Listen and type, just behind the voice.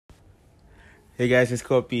Hey guys, it's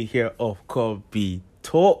Kobe here of Kobe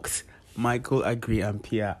Talks. Michael, Agri, and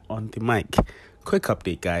Pia on the mic. Quick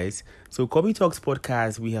update, guys. So, Kobe Talks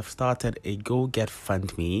podcast, we have started a Go Get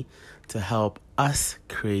Fund Me to help us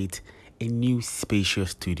create a new spacious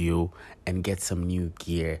studio and get some new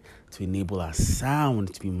gear to enable our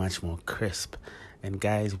sound to be much more crisp. And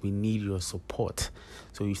guys, we need your support.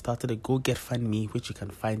 So we started a Go Get Fund Me, which you can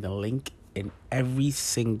find the link in every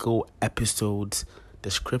single episode's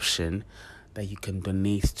description that you can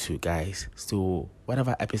donate to, guys. So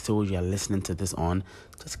whatever episode you are listening to this on,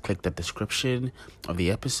 just click the description of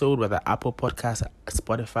the episode, whether Apple Podcasts,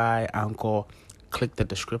 Spotify, Anchor. Click the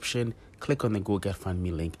description, click on the Go Get Fund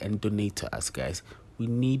Me link and donate to us, guys. We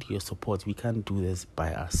need your support. We can't do this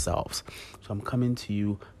by ourselves. So I'm coming to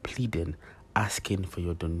you pleading, asking for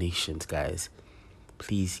your donations, guys.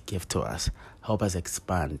 Please give to us. Help us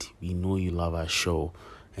expand. We know you love our show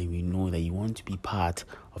and we know that you want to be part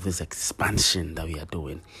of this expansion that we are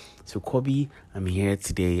doing. So Kobe, I'm here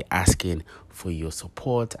today asking for your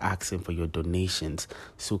support, asking for your donations.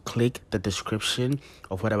 So click the description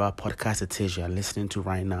of whatever podcast it is you are listening to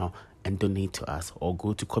right now and donate to us, or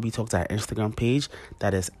go to Kobe Talks, our Instagram page,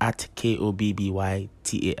 that is at KOBBYTALKS.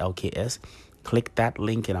 Click that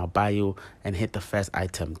link in our bio and hit the first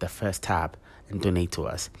item, the first tab, and donate to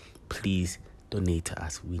us. Please donate to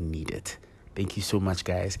us. We need it. Thank you so much,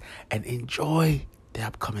 guys, and enjoy the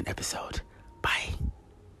upcoming episode. Bye.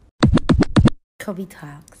 Kobe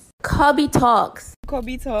Talks. Kobe Talks.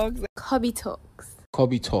 Kobe Talks. Kobe Talks.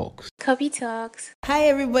 Kobe Talks. Kobe Talks. Hi,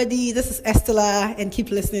 everybody. This is Estella, and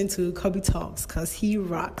keep listening to Kobe Talks because he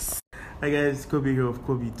rocks. Hi, guys. It's Kobe here of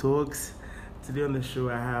Kobe Talks. Today on the show,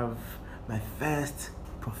 I have my second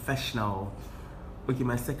professional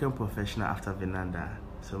after Vinanda.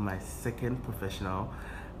 So my second professional,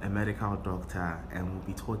 a medical doctor, and we'll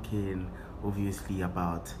be talking obviously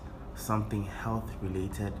about something health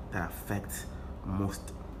related that affects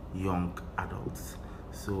most young adults.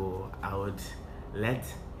 So I would let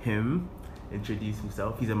him introduce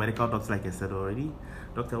himself. He's a medical doctor, like I said already.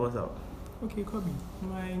 Doctor, what's up? Okay, Kobe.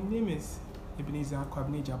 My name is Ebenezer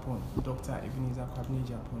Kwabene Japon, Dr. Ebenezer Kwabene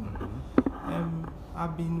Japon.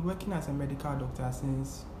 I've been working as a medical doctor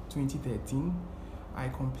since 2013. I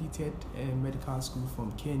completed a medical school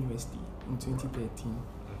from K University in 2013.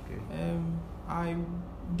 Okay. I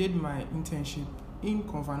did my internship in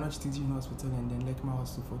Konfanoch Teaching Hospital and then Lekma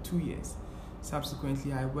Hospital for 2 years.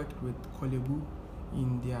 Subsequently, I worked with Kolebu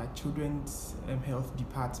in their children's health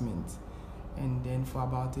department, and then for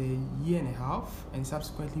about a year and a half, and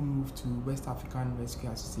subsequently moved to West African Rescue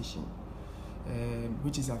Association,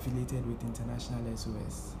 which is affiliated with International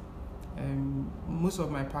SOS. Most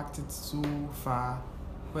of my practice so far,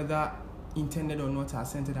 whether intended or not, are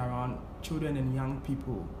centered around children and young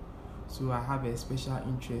people. So I have a special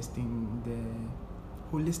interest in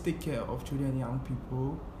the holistic care of children and young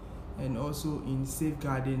people, and also in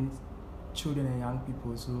safeguarding children and young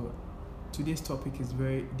people. So today's topic is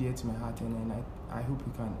very dear to my heart, and I hope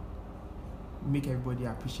we can make everybody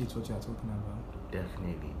appreciate what you are talking about.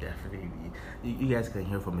 Definitely. You guys can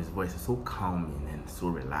hear from his voice. It's so calming and so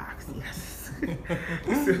relaxed. Yes.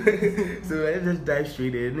 so let's just dive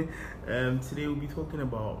straight in. Today we'll be talking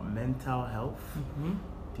about mental health,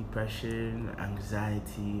 depression,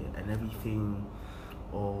 anxiety, and everything,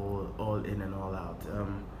 all in and all out.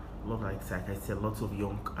 Like I said, lots of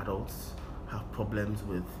young adults have problems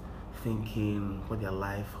with thinking what their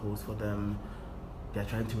life holds for them. They're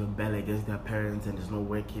trying to rebel against their parents and it's not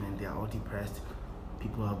working, and they're all depressed.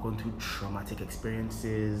 People have gone through traumatic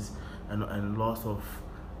experiences and loss of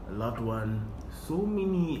a loved one. So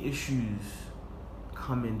many issues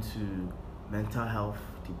come into mental health,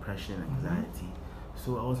 depression, and anxiety.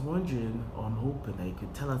 So I was wondering, or I'm hoping that you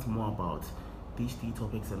could tell us more about these three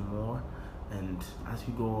topics and more. And as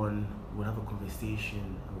we go on, we'll have a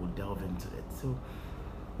conversation and we'll delve into it. So,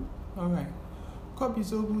 all right, Kobe.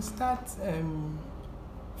 So we'll start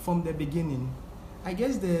from the beginning. I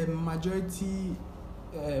guess the majority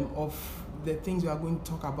of the things we are going to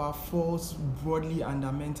talk about falls broadly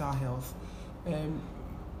under mental health.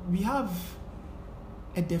 We have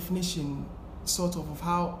a definition sort of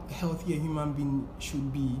how healthy a human being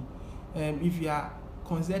should be. If you are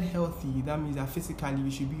considered healthy, that means that physically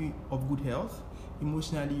you should be of good health,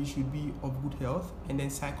 emotionally you should be of good health, and then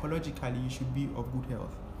psychologically you should be of good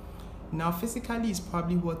health. Now, physically is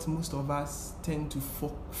probably what most of us tend to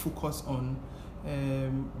focus on,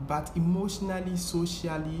 but emotionally,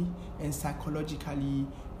 socially, and psychologically,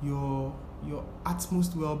 your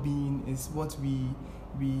utmost well-being is what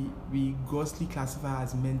we grossly classify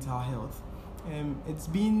as mental health. It's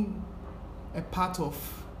been a part of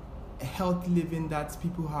a healthy living that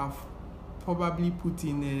people have probably put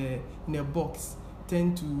in a box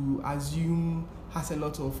tend to assume has a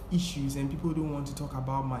lot of issues and people don't want to talk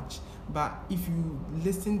about much. But if you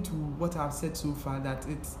listen to what I've said so far, that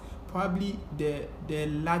it's probably the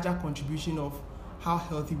larger contribution of how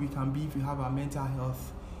healthy we can be if we have our mental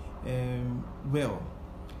health well.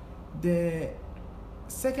 The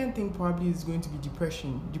second thing probably is going to be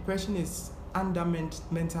depression. Depression is under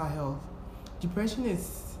mental health. Depression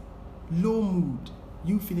is low mood,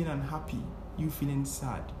 you feeling unhappy, you feeling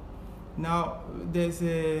sad. Now there's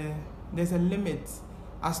a limit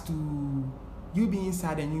as to you being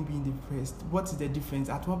sad and you being depressed. What is the difference?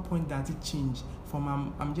 At what point does it change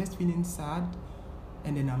from I'm just feeling sad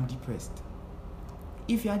and then I'm depressed?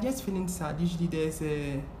 If you are just feeling sad, usually there's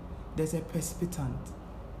a precipitant.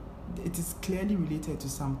 It is clearly related to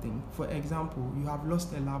something. For example, you have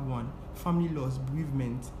lost a loved one, family loss,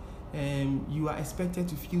 bereavement. You are expected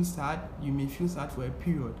to feel sad. You may feel sad for a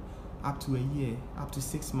period, up to a year, up to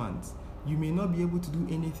 6 months. You may not be able to do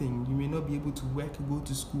anything. You may not be able to work, go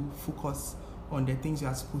to school, focus on the things you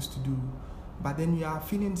are supposed to do. But then you are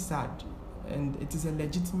feeling sad, and it is a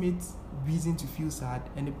legitimate reason to feel sad,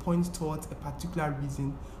 and it points towards a particular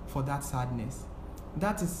reason for that sadness.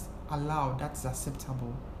 That is allowed, that is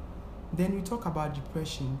acceptable. Then we talk about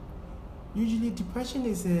depression. Usually depression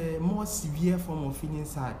is a more severe form of feeling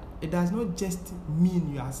sad. It does not just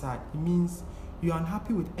mean you are sad. It means you are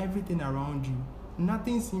unhappy with everything around you.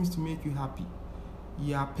 Nothing seems to make you happy.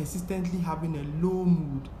 You are persistently having a low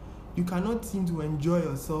mood. You cannot seem to enjoy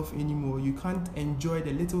yourself anymore. You can't enjoy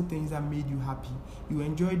the little things that made you happy. You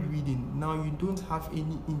enjoyed reading. Now you don't have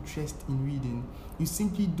any interest in reading. You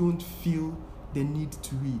simply don't feel the need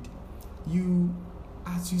to read. You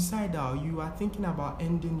are suicidal. You are thinking about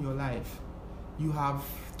ending your life. You have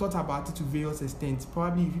thought about it to various extents.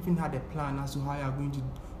 Probably you've even had a plan as to how you are going to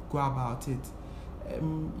go about it.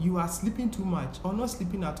 You are sleeping too much or not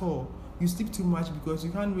sleeping at all. You sleep too much because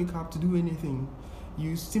you can't wake up to do anything.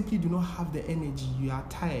 You simply do not have the energy. You are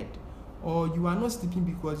tired. Or you are not sleeping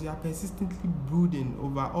because you are persistently brooding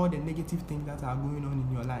over all the negative things that are going on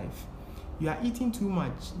in your life. You are eating too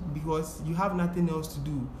much because you have nothing else to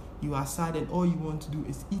do. You are sad and all you want to do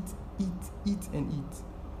is eat, and eat.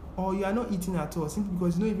 Or you are not eating at all simply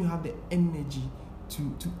because you don't even have the energy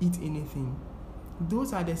to eat anything.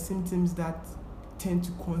 Those are the symptoms that tend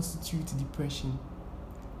to constitute depression.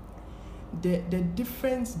 The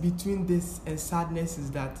difference between this and sadness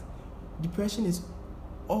is that depression is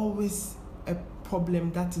always a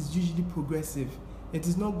problem that is usually progressive. It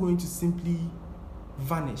is not going to simply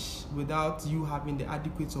vanish without you having the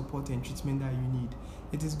adequate support and treatment that you need.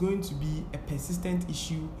 It is going to be a persistent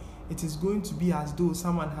issue. It is going to be as though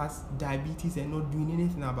someone has diabetes and not doing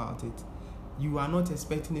anything about it. You are not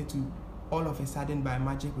expecting it to all of a sudden by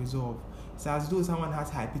magic resolve. It's as though someone has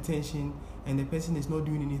hypertension and the person is not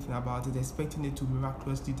doing anything about it, expecting it to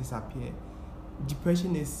miraculously disappear.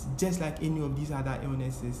 Depression is just like any of these other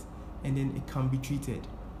illnesses, and then it can be treated.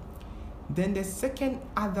 Then the second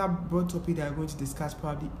other broad topic that I'm going to discuss,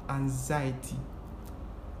 probably anxiety.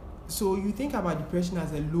 So you think about depression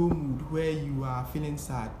as a low mood where you are feeling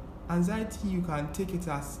sad. Anxiety, you can take it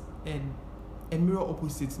as a mirror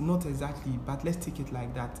opposite, not exactly, but let's take it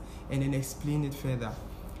like that and then explain it further.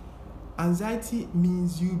 Anxiety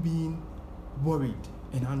means you being worried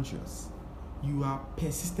and anxious. You are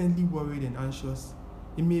persistently worried and anxious.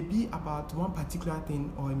 It may be about one particular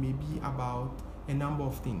thing or it may be about a number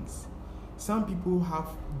of things. Some people have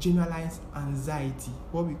generalized anxiety,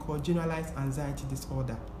 what we call generalized anxiety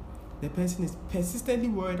disorder. The person is persistently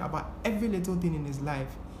worried about every little thing in his life.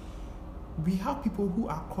 We have people who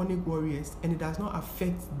are chronic worriers and it does not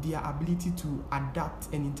affect their ability to adapt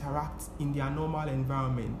and interact in their normal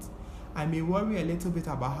environment. I may worry a little bit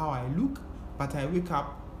about how I look, but I wake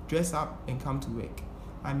up, dress up, and come to work.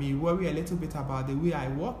 I may worry a little bit about the way I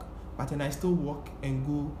walk, but then I still walk and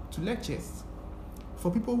go to lectures.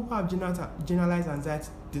 For people who have generalized anxiety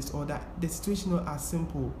disorder, the situation is as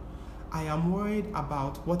simple. I am worried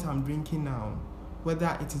about what I'm drinking now,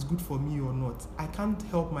 whether it is good for me or not. I can't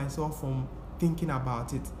help myself from thinking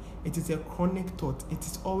about it. It is a chronic thought. It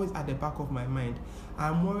is always at the back of my mind.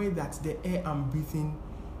 I'm worried that the air I'm breathing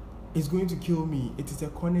is going to kill me. It is a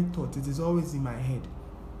chronic thought. It is always in my head.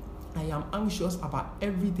 I am anxious about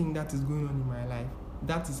everything that is going on in my life.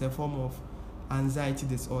 That is a form of anxiety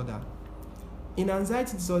disorder. In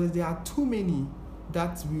anxiety disorders, there are too many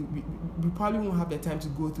that we probably won't have the time to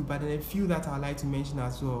go through, but then a few that I'd like to mention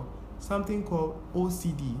as well. Something called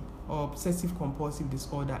OCD, or obsessive compulsive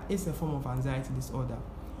disorder, is a form of anxiety disorder.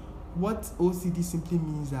 What OCD simply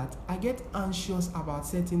means that I get anxious about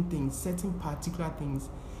certain things, certain particular things,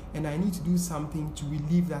 and I need to do something to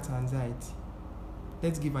relieve that anxiety.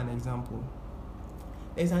 Let's give an example.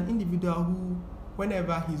 There's an individual who,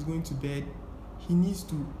 whenever he's going to bed, he needs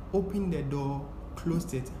to open the door,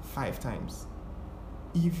 close it 5 times.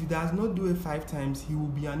 If he does not do it 5 times, he will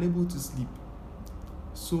be unable to sleep.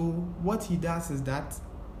 So what he does is that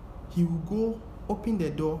he will go open the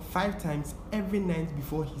door 5 times every night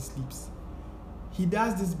before he sleeps. He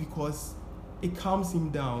does this because it calms him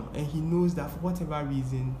down, and he knows that for whatever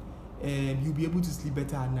reason, he'll be able to sleep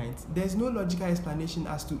better at night. There's no logical explanation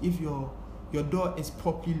as to if your door is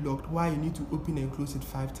properly locked, why you need to open and close it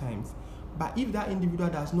 5 times. But if that individual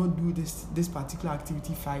does not do this particular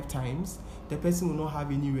activity 5 times, the person will not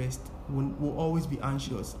have any rest, will always be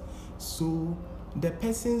anxious. So the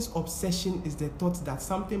person's obsession is the thought that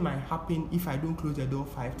something might happen if I don't close the door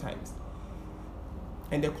 5 times.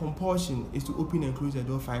 And the compulsion is to open and close the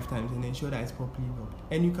door 5 times and ensure that it's properly locked.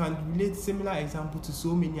 And you can relate similar example to so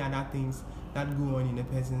many other things that go on in a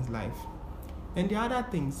person's life. And the other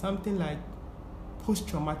thing, something like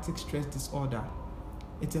post-traumatic stress disorder.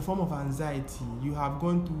 It's a form of anxiety. You have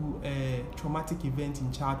gone through a traumatic event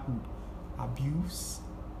in childhood, abuse,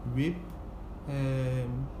 rape,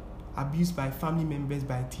 abuse by family members,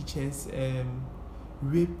 by teachers,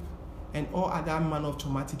 rape, and all other manner of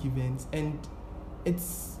traumatic events. And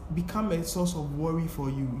it's become a source of worry for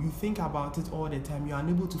you. You think about it all the time. You're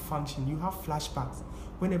unable to function. You have flashbacks.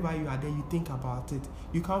 Whenever you are there, you think about it.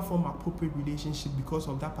 You can't form appropriate relationship because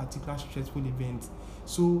of that particular stressful event.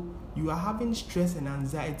 So you are having stress and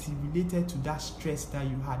anxiety related to that stress that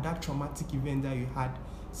you had, that traumatic event that you had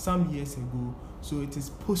some years ago. So it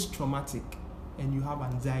is post-traumatic, and you have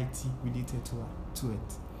anxiety related to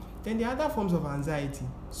it. Then the other forms of anxiety,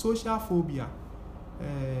 social phobia.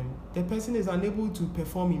 The person is unable to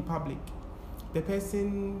perform in public. The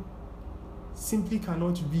person simply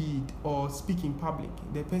cannot read or speak in public.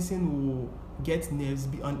 The person will get nerves,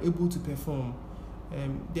 be unable to perform.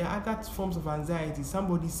 There are other forms of anxiety.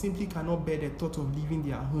 Somebody simply cannot bear the thought of leaving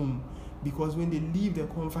their home, because when they leave the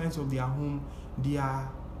confines of their home, they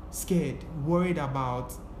are scared, worried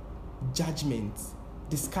about judgment,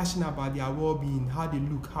 discussion about their well-being, how they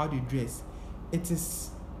look, how they dress. It is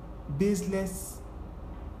baseless,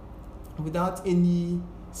 without any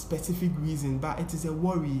specific reason, but it is a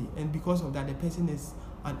worry, and because of that, the person is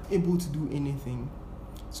unable to do anything.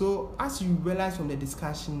 So as you realize from the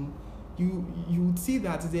discussion, you would see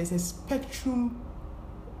that there's a spectrum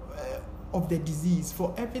of the disease.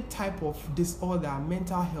 For every type of disorder,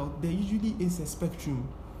 mental health, there usually is a spectrum.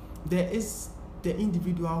 There is the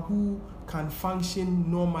individual who can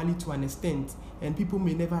function normally to an extent, and people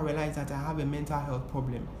may never realize that I have a mental health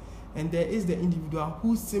problem. And there is the individual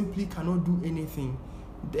who simply cannot do anything.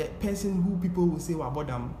 The person who people will say about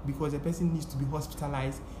them because the person needs to be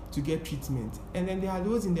hospitalized to get treatment. And then there are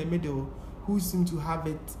those in the middle who seem to have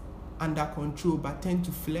it under control but tend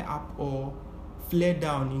to flare up or flare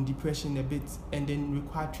down in depression a bit and then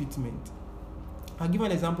require treatment. I'll give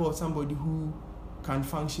an example of somebody who can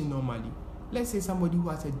function normally. Let's say somebody who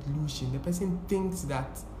has a delusion. The person thinks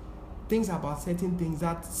about certain things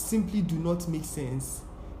that simply do not make sense.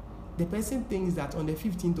 The person thinks that on the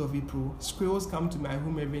 15th of April, squirrels come to my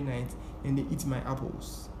home every night and they eat my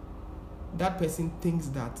apples. That person thinks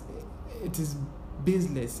that it is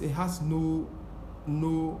baseless. It has no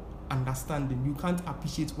understanding. You can't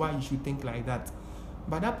appreciate why you should think like that.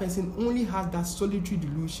 But that person only has that solitary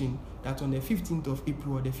delusion that on the 15th of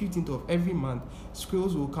April or the 15th of every month,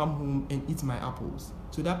 squirrels will come home and eat my apples.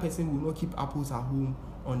 So that person will not keep apples at home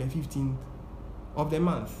on the 15th of the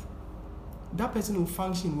month. That person will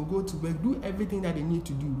function, will go to work, do everything that they need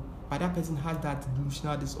to do, but that person has that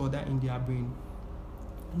delusional disorder in their brain.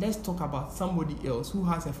 Let's talk about somebody else who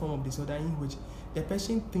has a form of disorder in which the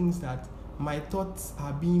person thinks that my thoughts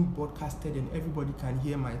are being broadcasted and everybody can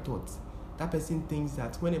hear my thoughts. That person thinks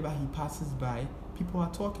that whenever he passes by, people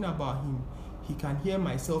are talking about him. He can hear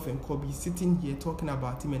myself and Kobe sitting here talking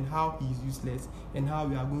about him and how he is useless and how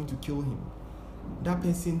we are going to kill him. That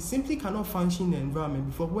person simply cannot function in the environment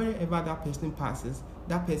because wherever that person passes,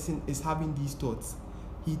 that person is having these thoughts.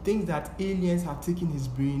 He thinks that aliens have taken his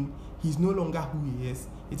brain. He's no longer who he is.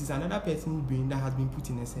 It is another person's brain that has been put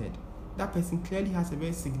in his head. That person clearly has a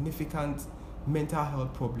very significant mental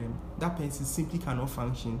health problem. That person simply cannot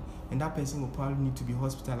function, and that person will probably need to be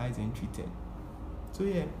hospitalized and treated. So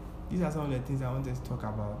yeah, these are some of the things I wanted to talk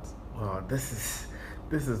about. Wow, this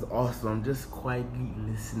is awesome. Just quietly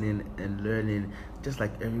listening and learning, just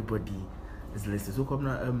like everybody is listening. So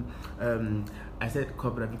Kobna, I said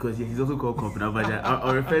Kobna because he's also called Kobna, but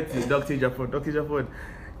I'll refer to Dr. Jafford. Dr. Jafford,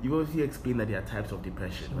 you obviously explained that there are types of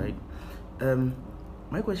depression, right?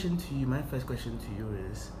 My first question to you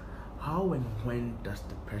is, how and when does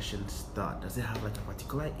depression start? Does it have like a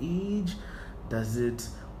particular age? Does it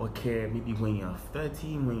occur maybe when you're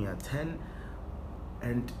 13, when you're 10?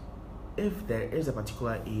 And if there is a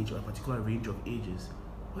particular age or a particular range of ages,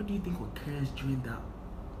 what do you think occurs during that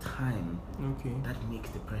time that makes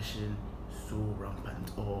depression so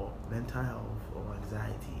rampant, or mental health, or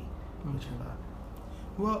anxiety, whichever?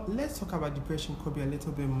 Well, let's talk about depression, Kobe, a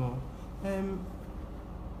little bit more.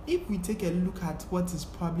 If we take a look at what is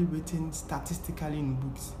probably written statistically in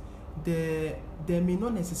books, there may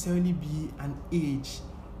not necessarily be an age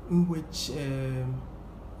in which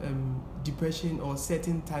depression or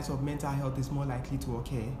certain types of mental health is more likely to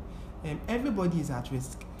occur. Everybody is at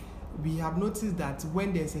risk. We have noticed that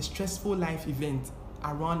when there's a stressful life event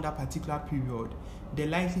around that particular period, the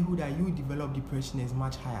likelihood that you develop depression is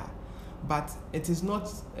much higher. But it is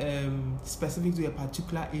not specific to a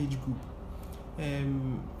particular age group.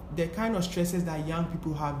 The kind of stresses that young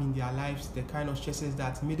people have in their lives, the kind of stresses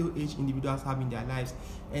that middle-aged individuals have in their lives,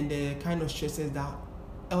 and the kind of stresses that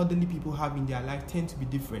elderly people have in their life tend to be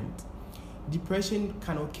different. Depression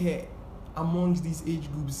can occur amongst these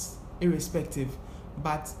age groups irrespective,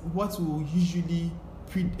 but what will usually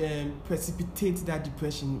precipitate that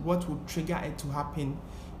depression, what will trigger it to happen,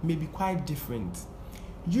 may be quite different.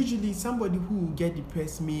 Usually somebody who will get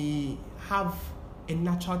depressed may have a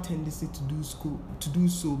natural tendency to do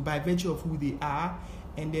so by virtue of who they are,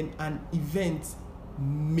 and then an event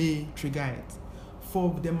may trigger it.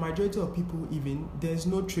 For the majority of people, even, there's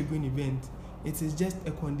no triggering event. It is just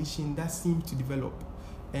a condition that seems to develop,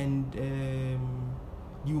 and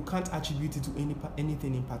you can't attribute it to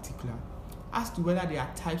anything in particular. As to whether there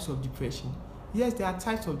are types of depression, yes, there are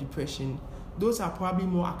types of depression. Those are probably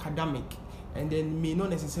more academic, and then may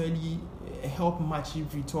not necessarily help much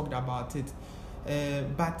if we talked about it.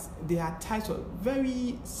 But there are types of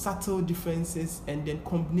very subtle differences, and then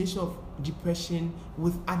combination of depression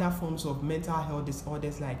with other forms of mental health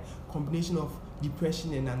disorders, like combination of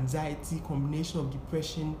depression and anxiety, combination of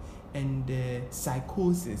depression and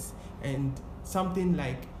psychosis, and something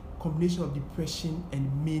like combination of depression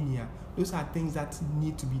and mania. Those are things that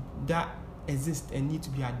exist and need to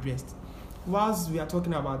be addressed. Whilst we are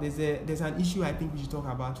talking about, there's an issue I think we should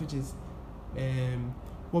talk about, which is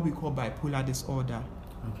what we call bipolar disorder.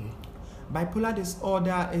 Okay. Bipolar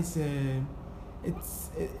disorder is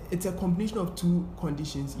it's a combination of two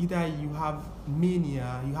conditions. Either you have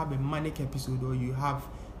mania, you have a manic episode, or you have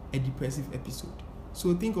a depressive episode.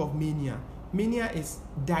 So think of mania. Mania is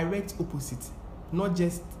direct opposite, not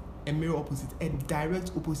just a mirror opposite, a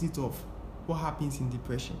direct opposite of what happens in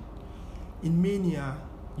depression. In mania,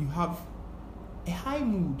 you have a high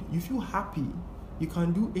mood, you feel happy, you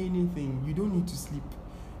can do anything, you don't need to sleep.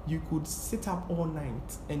 You could sit up all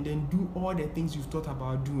night and then do all the things you've thought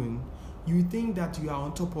about doing. You think that you are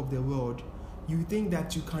on top of the world. You think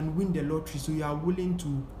that you can win the lottery, so you are willing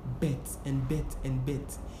to bet and bet and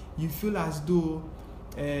bet. You feel as though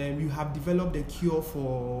you have developed a cure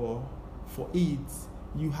for AIDS.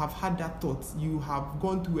 You have had that thought. You have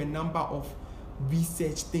gone through a number of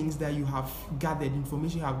research things that you have gathered,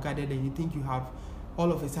 information you have gathered, and you think you have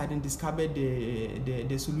all of a sudden discovered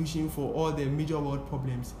the solution for all the major world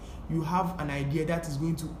problems. You have an idea that is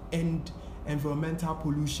going to end environmental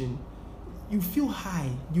pollution. You feel high.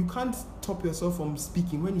 You can't stop yourself from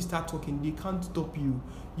speaking. When you start talking, they can't stop you.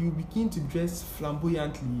 You begin to dress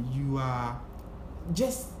flamboyantly. You are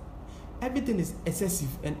just, everything is excessive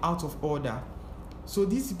and out of order. So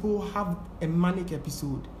these people have a manic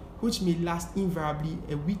episode, which may last invariably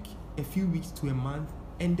a week, a few weeks to a month,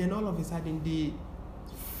 and then all of a sudden they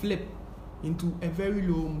flip into a very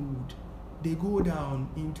low mood. They go down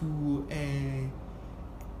into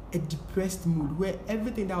a depressed mood where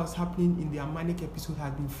everything that was happening in their manic episode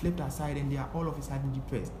has been flipped aside, and they are all of a sudden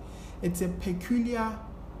depressed. It's a peculiar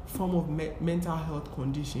form of mental health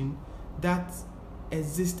condition that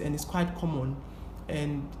exists and is quite common.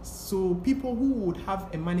 And so people who would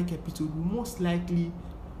have a manic episode will most likely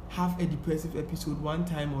have a depressive episode one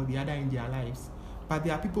time or the other in their lives. But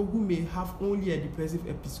there are people who may have only a depressive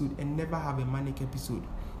episode and never have a manic episode.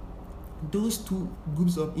 Those two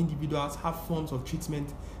groups of individuals have forms of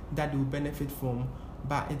treatment that they will benefit from,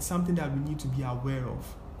 but it's something that we need to be aware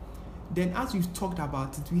of. Then, as we've talked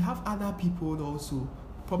about it, we have other people also.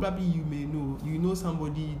 Probably you know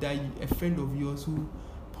somebody a friend of yours who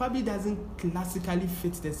probably doesn't classically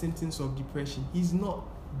fit the symptoms of depression. He's not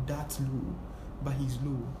that low, but he's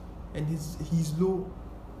low. And he's low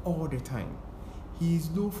all the time. He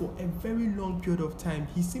is low for a very long period of time.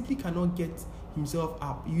 He simply cannot get himself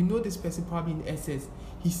up. You know this person probably in SS.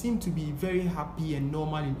 He seemed to be very happy and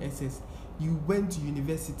normal in SS. you went to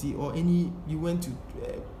university or you went to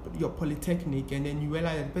your polytechnic, and then you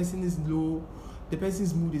realize that the person is low, the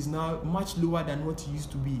person's mood is now much lower than what it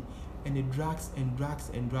used to be, and it drags and drags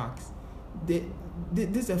and drags. This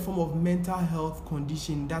is a form of mental health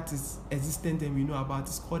condition that is existent and we know about.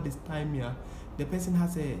 It's called dysthymia. The person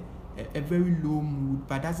has a very low mood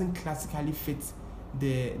but doesn't classically fit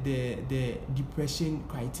the depression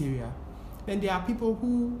criteria. Then there are people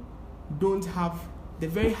who don't have the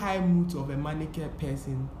very high moods of a manic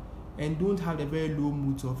person and don't have the very low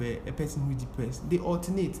moods of a person who is depressed. They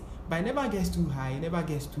alternate, but it never gets too high, it never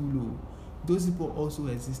gets too low. Those people also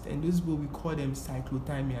exist, and those people, we call them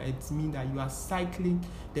cyclothymia. It means that you are cycling,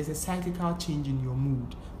 there's a cyclical change in your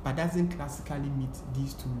mood, but doesn't classically meet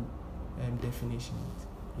these two definitions.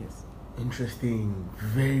 Yes. Interesting.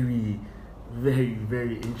 Very, very,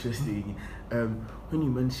 very interesting. When you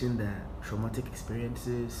mentioned that traumatic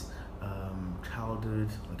experiences, childhood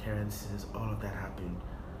occurrences, all of that happened.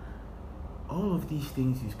 All of these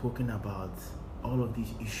things you've spoken about, all of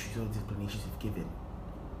these issues, all these explanations you've given,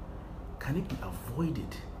 can it be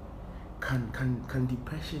avoided? Can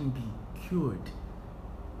depression be cured?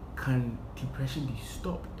 Can depression be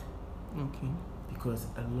stopped? Okay. Because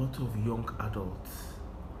a lot of young adults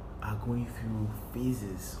are going through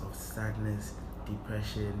phases of sadness,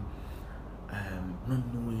 depression,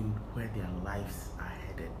 not knowing where their lives are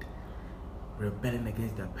headed, rebelling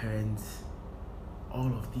against their parents.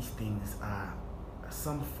 All of these things are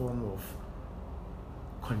some form of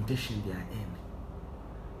condition they are in.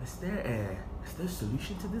 Is there a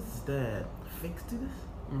solution to this? Is there a fix to this?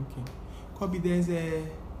 Okay. Kobe,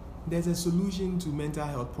 there's a solution to mental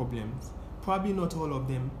health problems. Probably not all of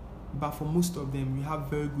them, but for most of them, we have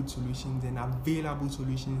very good solutions and available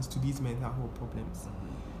solutions to these mental health problems.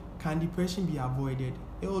 Mm-hmm. Can depression be avoided?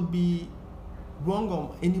 It would be wrong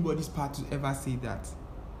on anybody's part to ever say that.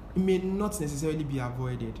 It may not necessarily be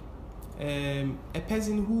avoided. A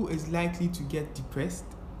person who is likely to get depressed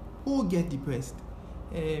will get depressed.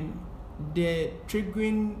 The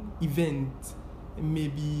triggering event may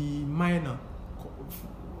be minor,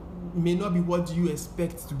 may not be what you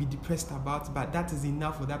expect to be depressed about, but that is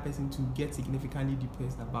enough for that person to get significantly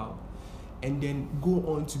depressed about and then go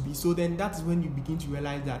on to be. So then that's when you begin to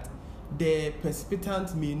realize that the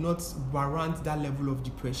precipitant may not warrant that level of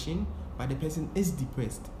depression, but the person is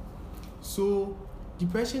depressed. So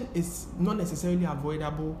depression is not necessarily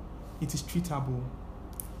avoidable, it is treatable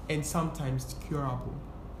and sometimes curable.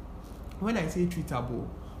 When I say treatable,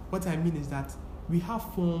 what I mean is that we have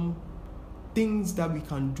things that we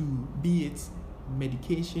can do, be it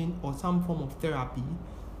medication or some form of therapy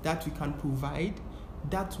that we can provide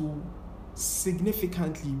that will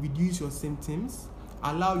significantly reduce your symptoms,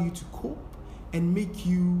 allow you to cope, and make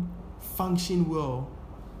you function well.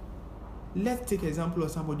 Let's take an example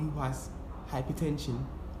of somebody who has hypertension.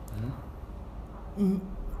 Mm-hmm.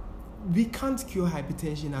 We can't cure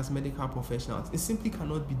hypertension as medical professionals. It simply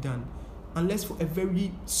cannot be done unless for a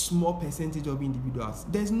very small percentage of individuals.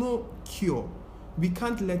 There's no cure. We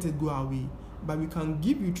can't let it go away, but we can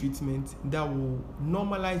give you treatment that will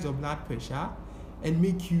normalize your blood pressure and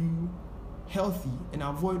make you healthy and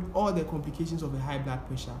avoid all the complications of a high blood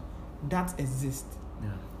pressure that exist. Yeah.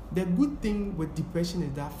 The good thing with depression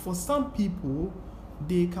is that for some people,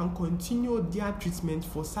 they can continue their treatment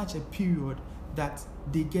for such a period that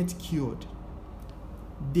they get cured.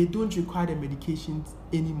 They don't require the medications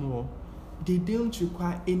anymore. They don't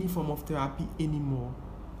require any form of therapy anymore.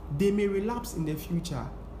 They may relapse in the future,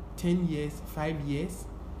 10 years, 5 years,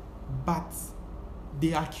 but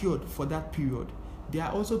they are cured for that period. There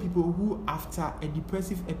are also people who, after a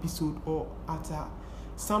depressive episode or after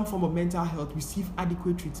some form of mental health, receive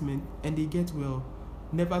adequate treatment and they get well,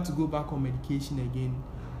 never to go back on medication again,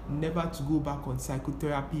 never to go back on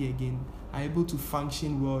psychotherapy again, are able to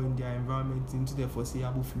function well in their environment into the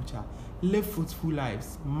foreseeable future, live fruitful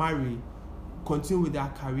lives, marry, continue with their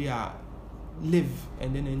career, live,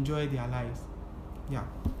 and then enjoy their lives. Yeah.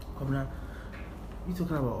 Komna, you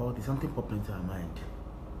talking about all this, something popped into our mind.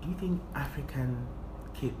 Do you think African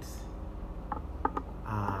kids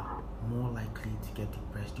are more likely to get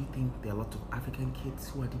depressed? Do you think there are a lot of African kids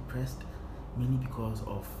who are depressed, mainly because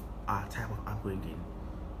of our type of upbringing?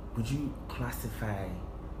 Would you classify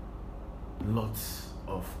lots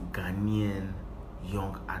of Ghanaian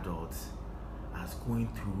young adults as going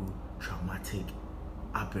through traumatic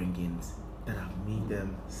upbringings that have made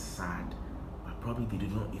them sad, but probably they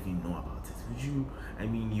do not even know about it? Would you,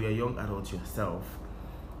 you're a young adult yourself,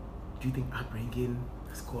 do you think upbringing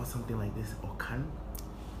has caused something like this, or can,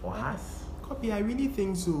 or has? Copy, I really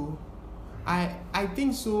think so. I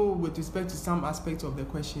think so with respect to some aspects of the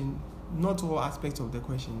question, not all aspects of the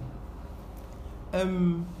question.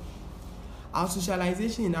 Our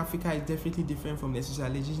socialization in Africa is definitely different from the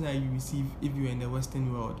socialization that you receive if you're in the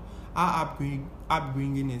Western world. Our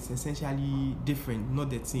upbringing is essentially different, not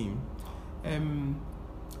the same.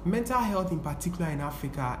 Mental health in particular in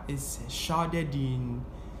Africa is shrouded in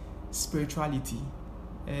spirituality.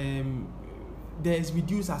 There is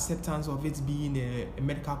reduced acceptance of it being a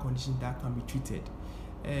medical condition that can be treated.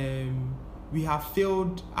 We have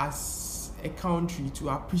failed as a country to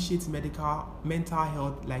appreciate mental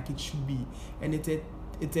health like it should be, and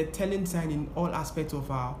it's a telling sign in all aspects of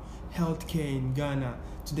our healthcare in Ghana,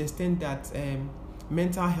 to the extent that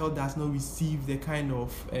mental health does not receive the kind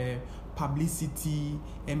of publicity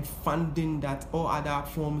and funding that all other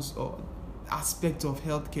forms or aspects of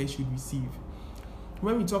healthcare should receive.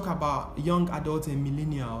 When we talk about young adults and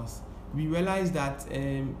millennials, we realize that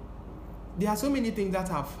there are so many things that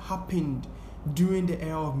have happened during the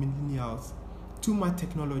era of millennials. Too much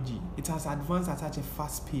technology. It has advanced at such a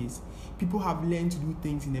fast pace. People have learned to do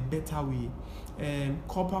things in a better way.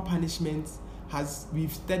 Corporal punishment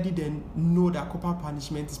we've studied and know that corporal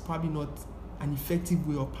punishment is probably not an effective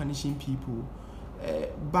way of punishing people.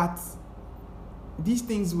 But these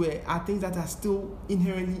things are things that are still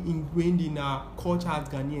inherently ingrained in our culture as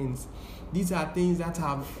Ghanaians. These are things that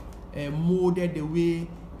have molded the way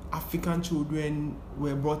African children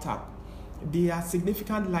were brought up. They are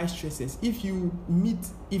significant life stresses. If you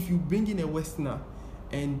bring in a Westerner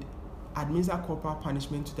and administer corporal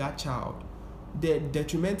punishment to that child, the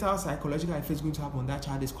detrimental psychological effect it's going to have on that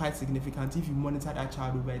child is quite significant if you monitor that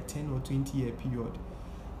child over a 10 or 20 year period.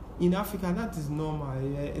 In Africa, that is normal.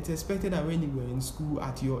 It's expected that when you were in school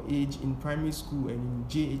at your age, in primary school and in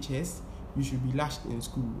JHS, you should be lashed in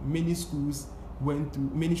school. Many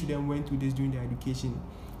children went through this during their education.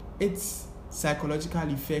 Its psychological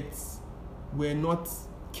effects were not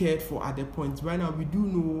cared for at the point. Right now, we do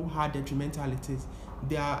know how detrimental it is.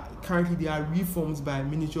 There are reforms by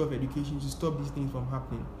Ministry of Education to stop these things from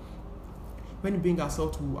happening. When we bring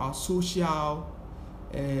ourselves to our social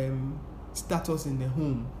status in the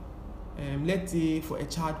home, let's say for a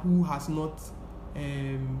child who has not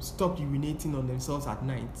stopped urinating on themselves at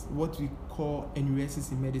night, what we call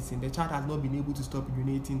enuresis in medicine, the child has not been able to stop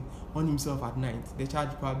urinating on himself at night. The child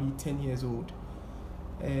is probably 10 years old.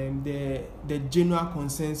 The general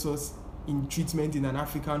consensus in treatment in an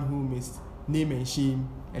African home is name and shame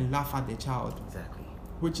and laugh at the child. Exactly.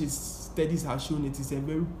 Which is, studies have shown it is a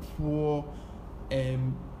very poor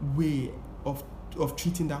way of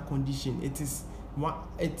treating that condition. It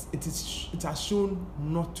has shown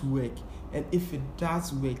not to work, and if it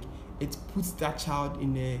does work, it puts that child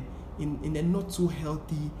in a not so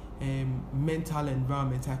healthy mental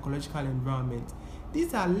environment, psychological environment.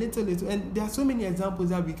 These are little, and there are so many examples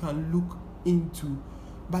that we can look into.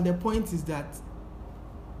 But the point is that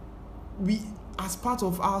we, as part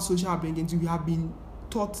of our social upbringing, we have been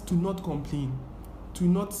taught to not complain, to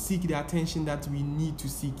not seek the attention that we need to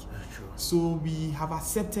seek. So we have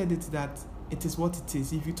accepted it that it is what it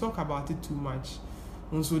is. If you talk about it too much,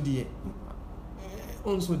 also dear.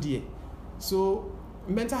 So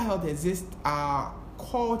mental health exists. Our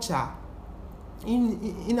culture,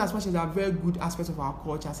 in as much as there are very good aspects of our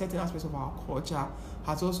culture, certain aspects of our culture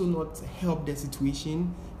has also not helped the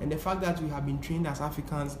situation. And the fact that we have been trained as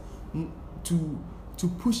Africans to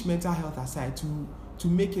push mental health aside, to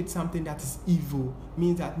make it something that is evil,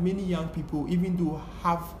 means that many young people, even though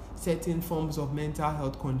have certain forms of mental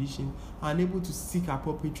health condition, are unable to seek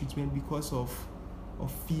appropriate treatment because of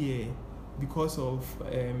fear, because of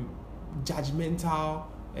judgmental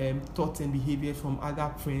thoughts and behavior from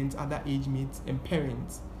other friends, other age mates, and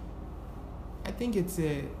parents. I think it's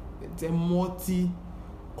a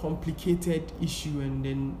multi-complicated issue, and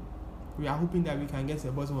then we are hoping that we can get to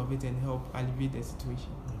the bottom of it and help alleviate the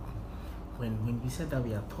situation. When we said that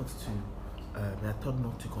we are taught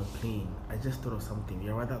not to complain, I just thought of something. We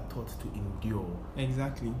are rather taught to endure.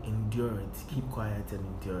 Exactly. Endure it. Keep quiet and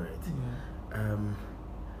endure it. Yeah.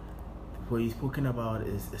 What you've spoken about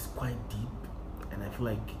is quite deep, and I feel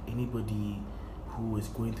like anybody who is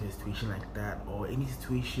going through a situation like that, or any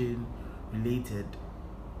situation related,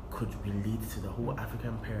 could relate to the whole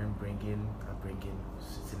African parent upbringing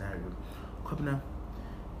scenario. Kobina,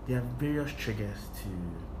 there are various triggers to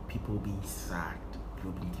people being sad,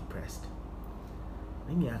 people being depressed.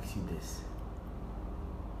 Let me ask you this.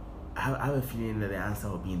 I have a feeling that the answer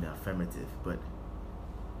will be in the affirmative, but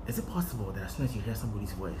is it possible that as soon as you hear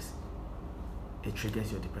somebody's voice, it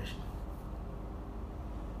triggers your depression?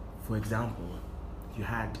 For example, you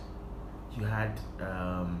had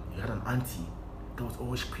an auntie that was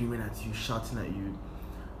always screaming at you, shouting at you,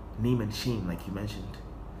 name and shame, like you mentioned.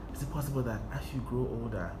 is it possible that as you grow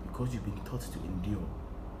older, because you've been taught to endure,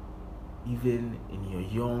 even in your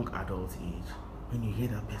young adult age, when you hear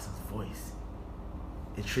that person's voice,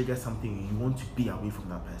 it triggers something, you want to be away from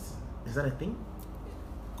that person? Is that a thing?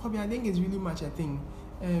 Kobe, I think it's really much a thing.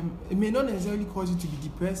 It may not necessarily cause you to be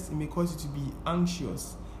depressed, it may cause you to be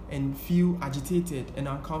anxious and feel agitated and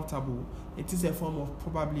uncomfortable. It is a form of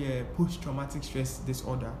probably a post-traumatic stress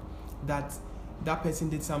disorder, that person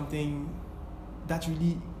did something that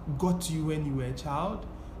really got to you when you were a child,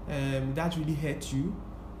 that really hurt you,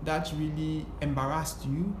 that really embarrassed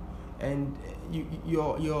you, and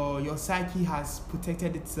your psyche has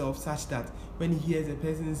protected itself such that when it hears a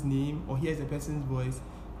person's name or hears a person's voice,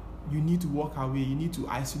 you need to walk away, you need to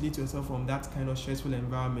isolate yourself from that kind of stressful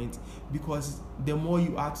environment, because the more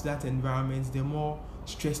you add to that environment, the more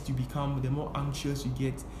stressed you become, the more anxious you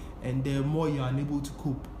get, and the more you are unable to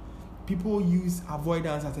cope. People use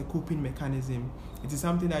avoidance as a coping mechanism. It is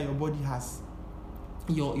something that your body has,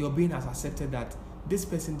 your brain has accepted that this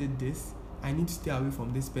person did this, I need to stay away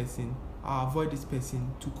from this person, I'll avoid this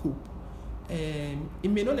person to cope. It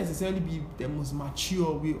may not necessarily be the most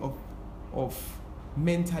mature way of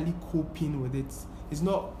mentally coping with it. It's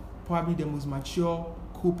not probably the most mature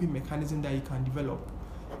coping mechanism that you can develop.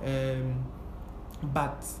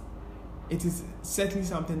 But it is certainly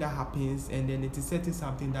something that happens, and then it is certainly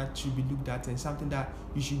something that should be looked at, and something that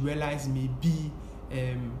you should realize may be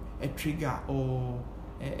a trigger or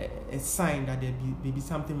a sign that there may be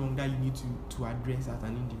something wrong that you need to address as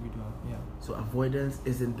an individual. Yeah. So avoidance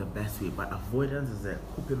isn't the best way, but avoidance is a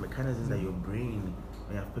coping mechanism that your brain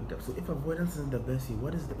may have picked up. So if avoidance isn't the best way,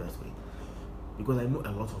 what is the best way? Because I know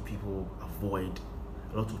a lot of people avoid,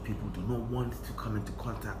 a lot of people do not want to come into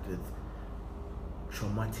contact with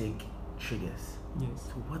traumatic triggers. Yes.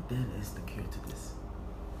 So what then is the cure to this?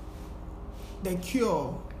 The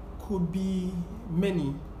cure could be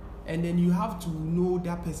many, and then you have to know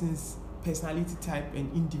that person's personality type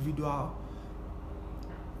and individual,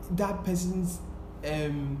 that person's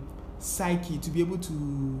psyche, to be able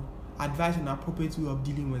to advise an appropriate way of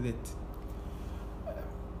dealing with it.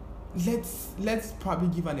 Let's probably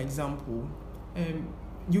give an example.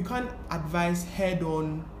 You can't advise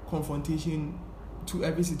head-on confrontation to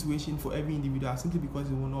every situation for every individual simply because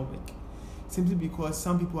it will not work. Simply because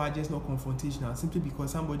some people are just not confrontational. Simply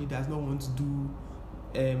because somebody does not want to do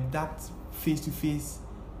that face-to-face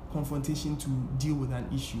confrontation to deal with an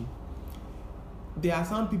issue. There are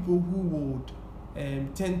some people who would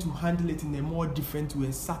tend to handle it in a more different way,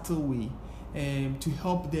 a subtle way, to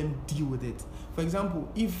help them deal with it. For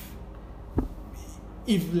example, if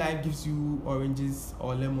life gives you oranges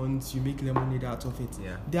or lemons, you make lemonade out of it.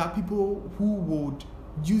 Yeah. There are people who would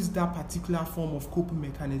use that particular form of coping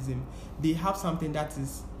mechanism. They have something that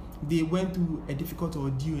is, they went through a difficult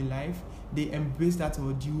ordeal in life, they embrace that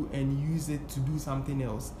ordeal and use it to do something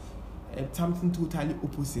else. Something totally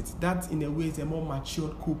opposite. That in a way is a more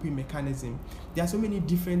matured coping mechanism. There are so many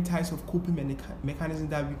different types of coping mechanisms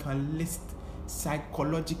that we can list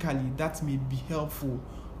psychologically that may be helpful,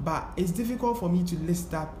 but it's difficult for me to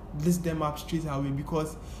list them up straight away,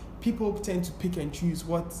 because people tend to pick and choose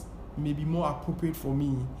what may be more appropriate for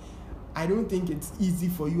me. I don't think it's easy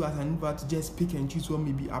for you as an individual to just pick and choose what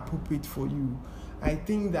may be appropriate for you. I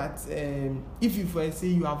think that if you, for say,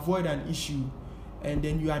 you avoid an issue and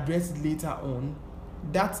then you address it later on,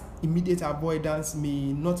 that immediate avoidance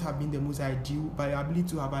may not have been the most ideal, but your ability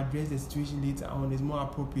to have addressed the situation later on is more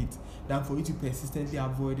appropriate than for you to persistently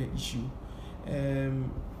avoid the issue.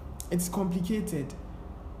 It's complicated.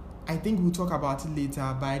 I think we'll talk about it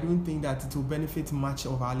later, but I don't think that it will benefit much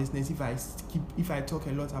of our listeners if I talk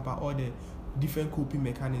a lot about all the different coping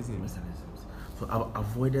mechanisms. So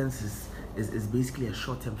avoidance is basically a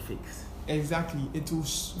short-term fix. Exactly. It will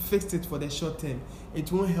fix it for the short term.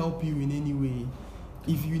 It won't help you in any way.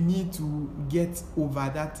 If you need to get over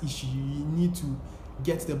that issue, you need to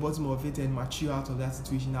get to the bottom of it and mature out of that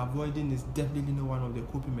situation. Avoiding is definitely not one of the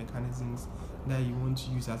coping mechanisms that you want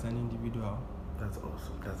to use as an individual. That's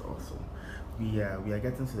awesome. We are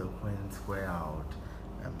getting to the point where I'll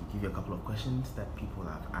give you a couple of questions that people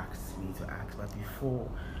have asked me to ask. But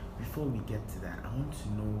before we get to that, I want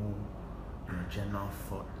to know your general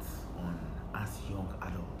thoughts on us young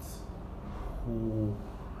adults who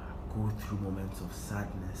go through moments of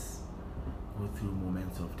sadness, go through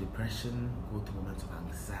moments of depression, go through moments of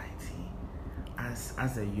anxiety.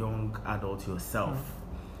 As a young adult yourself,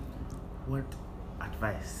 what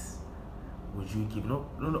advice would you give? No,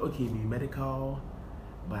 okay, be medical,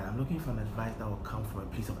 but I'm looking for an advice that will come from a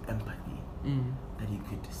place of empathy, that you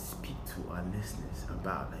could speak to our listeners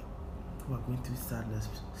about, like, people are going through sadness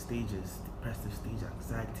stages, depressive stage,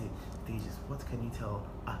 anxiety stages. What can you tell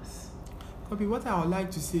us? Kobe, what I would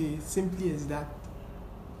like to say simply is that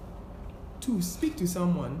to speak to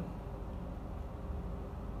someone,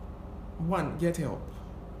 1, get help.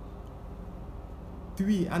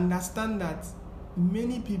 3, understand that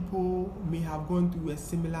many people may have gone through a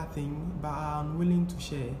similar thing but are unwilling to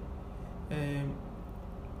share.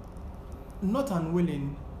 Not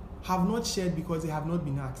unwilling, have not shared because they have not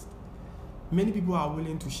been asked. Many people are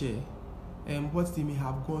willing to share what they may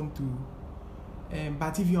have gone through.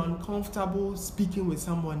 But if you're uncomfortable speaking with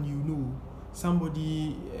someone you know,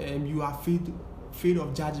 somebody you are afraid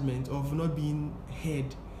of judgment, of not being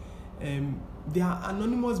heard, there are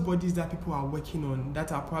anonymous bodies that people are working on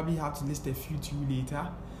that I'll probably have to list a few to you later,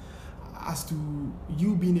 as to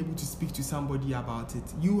you being able to speak to somebody about it.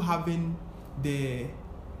 You having the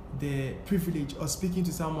privilege of speaking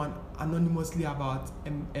to someone anonymously about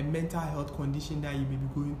a mental health condition that you may be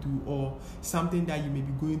going through, or something that you may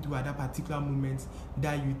be going through at that particular moment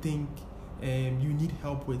that you think you need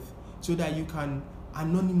help with, so that you can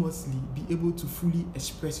anonymously be able to fully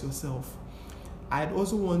express yourself. I'd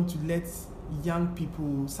also want to let young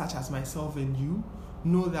people such as myself and you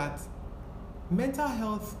know that mental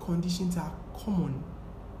health conditions are common.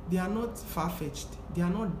 They are not far-fetched. They are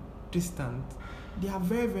not distant. They are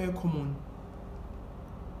very, very common.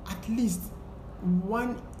 At least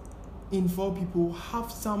 1 in 4 people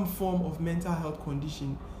have some form of mental health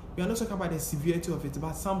condition. We are not talking about the severity of it,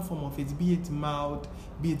 but some form of it, be it mild,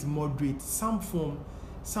 be it moderate, some form,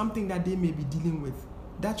 something that they may be dealing with.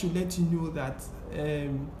 That should let you know that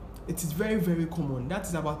it is very, very common. That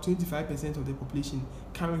is about 25% of the population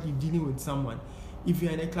currently dealing with someone. If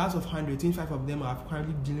you're in a class of 100, 25 of them are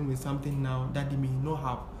currently dealing with something now that they may not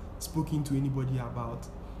have spoken to anybody about.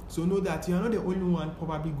 So know that you're not the only one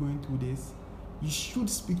probably going through this. You should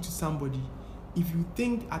speak to somebody. If you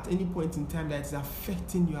think at any point in time that it's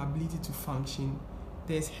affecting your ability to function,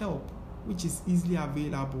 there's help which is easily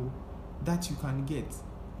available that you can get,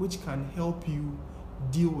 which can help you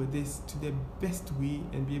deal with this to the best way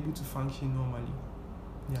and be able to function normally.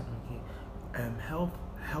 Yeah. Okay.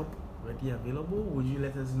 Help ready available. Would you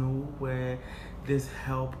let us know where this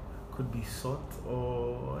help could be sought?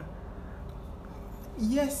 Or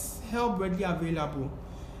yes, help readily available.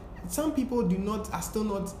 Some people are still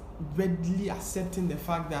not readily accepting the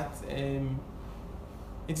fact that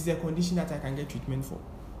it is a condition that I can get treatment for.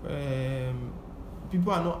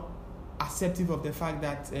 People are not accepting of the fact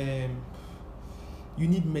that they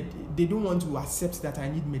don't want to accept that I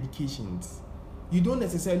need medications. You don't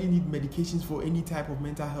necessarily need medications for any type of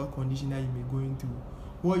mental health condition that you may be going through.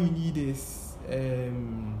 What you need is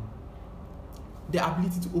the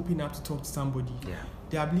ability to open up to talk to somebody. Yeah.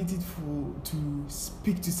 The ability to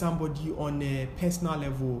speak to somebody on a personal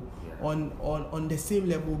level, yeah. on the same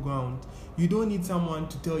level ground. You don't need someone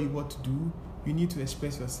to tell you what to do. You need to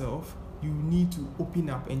express yourself. You need to open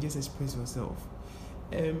up and just express yourself.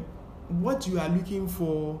 What you are looking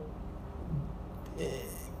for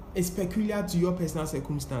is peculiar to your personal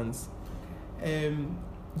circumstance.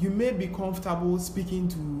 You may be comfortable speaking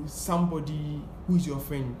to somebody who is your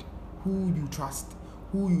friend, who you trust,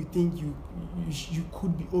 who you think you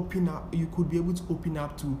could be able to open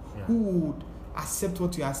up to, yeah. who would accept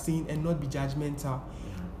what you are saying and not be judgmental.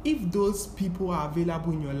 Yeah. If those people are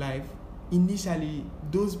available in your life, initially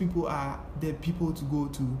those people are the people to go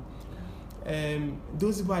to.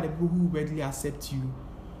 Those people are the people who readily accept you.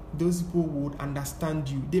 Those people would understand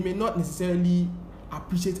you. They may not necessarily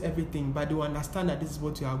appreciate everything, but they will understand that this is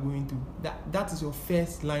what you are going through. That is your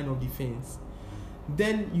first line of defense.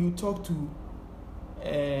 Then you talk to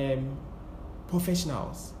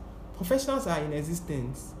professionals. Professionals are in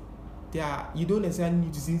existence. You don't necessarily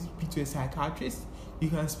need to speak to a psychiatrist. You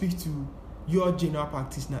can speak to your general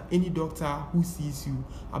practitioner, any doctor who sees you,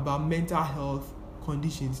 about mental health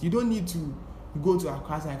conditions. You don't need to go to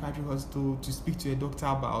a psychiatric hospital to speak to a doctor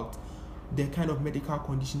about the kind of medical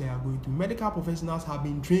condition they are going through. Medical professionals have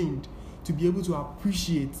been trained to be able to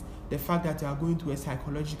appreciate the fact that you are going through a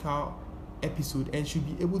psychological episode and should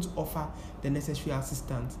be able to offer the necessary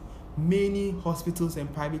assistance. Many hospitals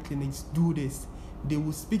and private clinics do this. They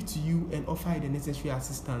will speak to you and offer you the necessary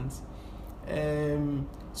assistance.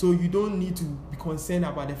 So you don't need to be concerned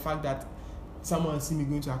about the fact that someone see me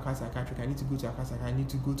going to a psychiatric, I need to go to a psychiatric, I need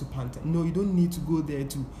to go to Panther. No, you don't need to go there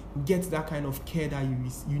to get that kind of care that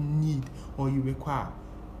you need or you require.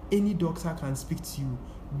 Any doctor can speak to you.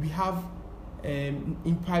 We have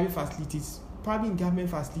in private facilities, probably in government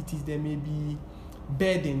facilities, there may be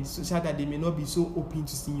burdens so that they may not be so open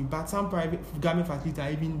to seeing you. But some private government facilities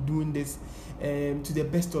are even doing this to the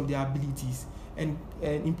best of their abilities. and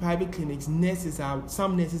in private clinics,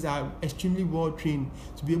 some nurses are extremely well trained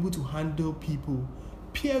to be able to handle people.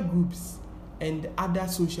 Peer groups and other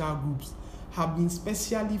social groups have been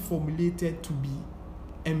specially formulated to be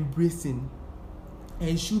embracing,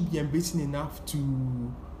 and should be embracing enough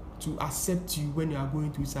to accept you when you are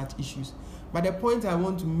going through such issues. But the point I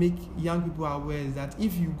want to make young people aware is that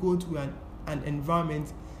if you go to an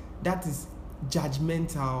environment that is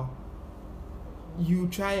judgmental, you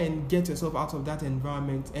try and get yourself out of that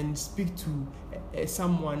environment and speak to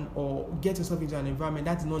someone, or get yourself into an environment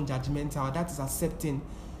that is non-judgmental, that is accepting,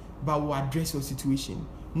 but will address your situation.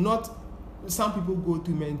 Not some people go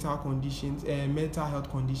through mental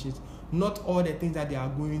health conditions. Not all the things that they are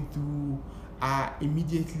going through are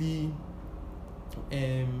immediately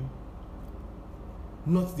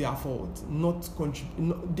not their fault.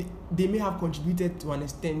 They may have contributed to an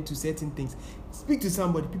extent to certain things. Speak to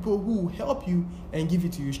somebody, people who will help you and give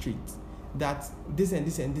it to you straight, that this and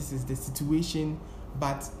this and this is the situation,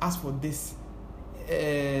 but as for this,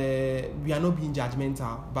 we are not being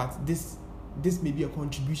judgmental, but this may be a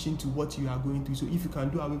contribution to what you are going through. So if you can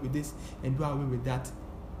do away with this and do away with that,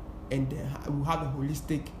 and we'll have a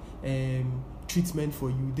holistic treatment for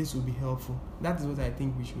you, this will be helpful. That is what I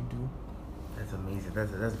think we should do. That's amazing.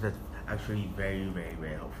 That's actually very, very,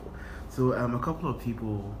 very helpful. So a couple of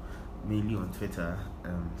people, mainly on Twitter,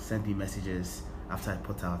 sent me messages after I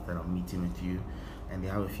put out that I'm meeting with you, and they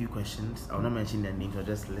have a few questions. I'll not mention their names, I'll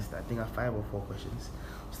just list, I think I have 5 or 4 questions.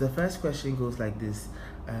 So the first question goes like this: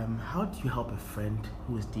 how do you help a friend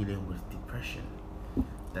who is dealing with depression?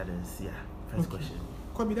 That is, first question.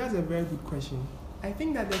 Kobe, that's a very good question. I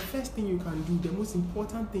think that the first thing you can do, the most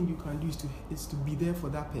important thing you can do is to be there for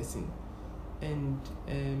that person, and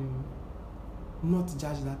not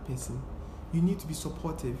judge that person. You need to be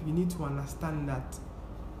supportive. You need to understand that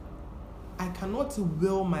I cannot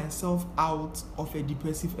will myself out of a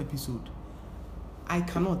depressive episode. I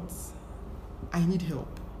cannot. I need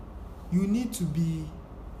help. You need to be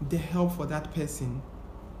the help for that person.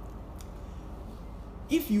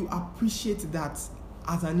 If you appreciate that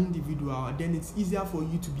as an individual, then it's easier for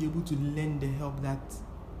you to be able to lend the help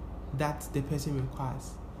that the person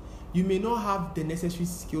requires. You may not have the necessary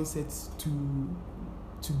skill sets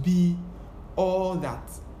to be all that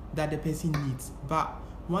the person needs, but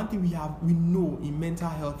one thing we know in mental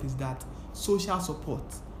health is that social support,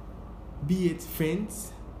 be it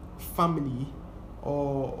friends, family,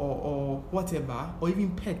 or whatever, or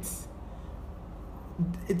even pets,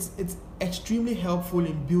 it's extremely helpful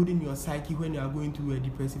in building your psyche when you are going through a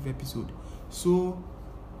depressive episode. So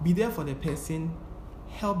be there for the person,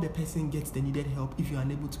 help the person get the needed help if you are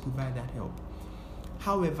unable to provide that help.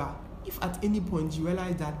 However, if at any point you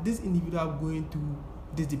realize that this individual going through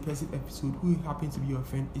this depressive episode, who happens to be your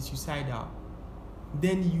friend, is suicidal,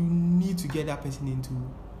 then you need to get that person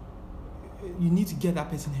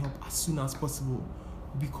help as soon as possible,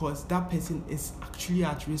 because that person is actually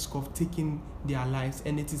at risk of taking their lives,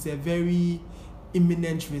 and it is a very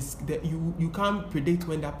imminent risk that you can't predict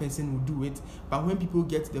when that person will do it. But when people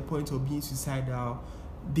get to the point of being suicidal,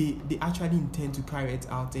 they actually intend to carry it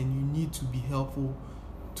out, and you need to be helpful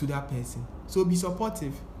to that person. So be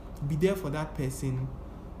supportive, be there for that person,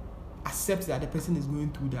 accept that the person is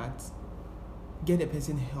going through that, get the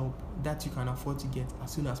person help that you can afford to get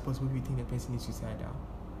as soon as possible if you think the person is suicidal.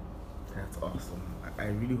 That's awesome. I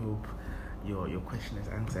really hope your question is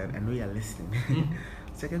answered. I know you're listening.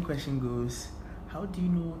 Second question goes: how do you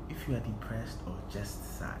know if you are depressed or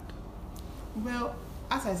just sad? Well,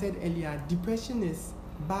 as I said earlier, depression is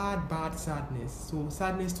bad sadness. So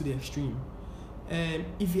sadness to the extreme.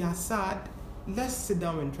 If you are sad, let's sit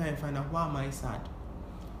down and try and find out, why am I sad?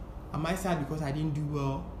 Am I sad because I didn't do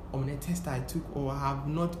well on a test I took, or have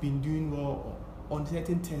not been doing well on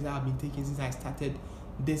certain tests that I've been taking since I started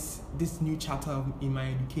this new chapter in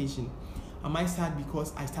my education? Am I sad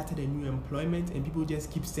because I started a new employment and people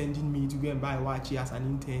just keep sending me to go and buy a watch as an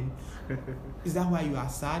intern? Is that why you are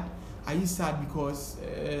sad? Are you sad because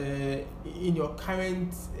in your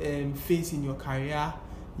current phase in your career,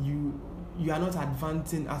 you are not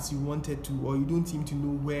advancing as you wanted to, or you don't seem to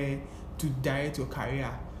know where to direct your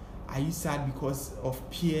career? Are you sad because of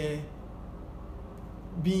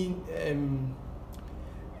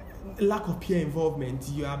lack of peer involvement?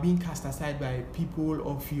 You are being cast aside by people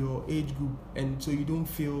of your age group, and so you don't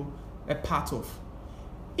feel a part of.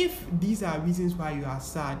 If these are reasons why you are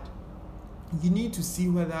sad, you need to see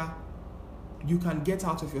whether you can get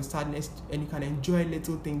out of your sadness and you can enjoy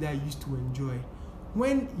little things that you used to enjoy.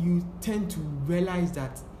 When you tend to realize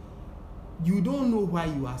that you don't know why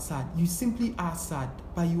you are sad, you simply are sad,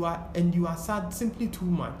 but you are sad simply too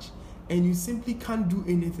much, and you simply can't do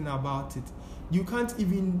anything about it. You can't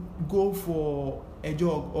even go for a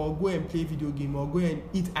jog or go and play video game or go and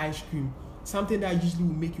eat ice cream, something that usually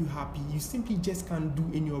will make you happy. You simply just can't do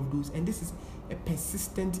any of those, and this is a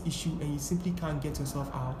persistent issue and you simply can't get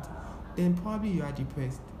yourself out. Then probably you are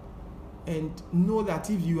depressed. And know that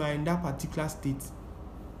if you are in that particular state,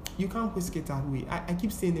 you can't whisk it away. I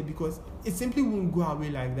keep saying it because it simply won't go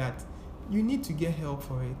away like that. You need to get help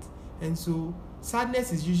for it. And so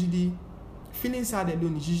sadness is usually, feeling sad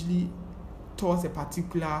alone is usually towards a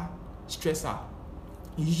particular stressor.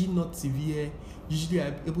 Usually not severe, usually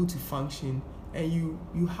are able to function, and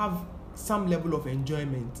you have some level of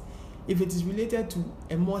enjoyment. If it is related to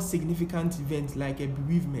a more significant event like a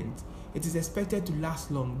bereavement, it is expected to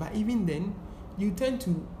last long. But even then, you tend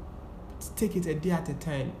to take it a day at a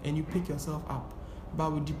time and you pick yourself up.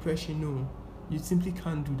 But with depression, no, you simply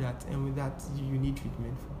can't do that, and with that, you need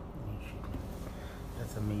treatment for.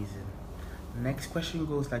 That's amazing. Next question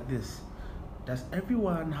goes like this: does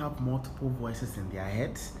everyone have multiple voices in their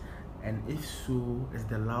heads? And if so, is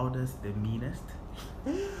the loudest the meanest?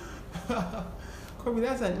 Kobe,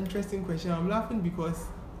 that's an interesting question. I'm laughing because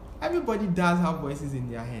everybody does have voices in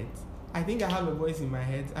their heads. I think I have a voice in my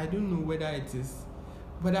head. I don't know whether I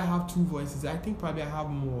have two voices. I think probably I have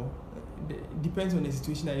more. Depends on the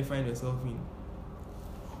situation that you find yourself in.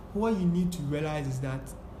 What you need to realize is that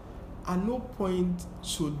at no point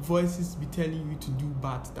should voices be telling you to do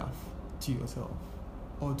bad stuff to yourself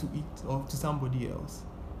or to it or to somebody else.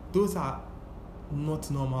 Those are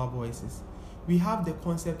not normal voices. We have the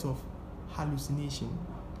concept of hallucination.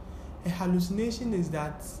 A hallucination is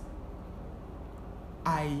that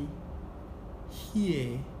I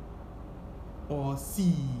hear or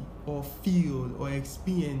see or feel or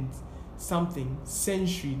experience something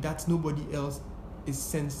sensory that nobody else is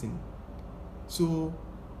sensing. So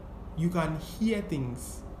you can hear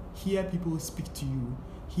things, hear people speak to you,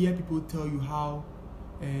 hear people tell you how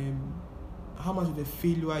much of a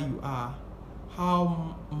failure you are,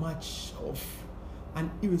 how much of an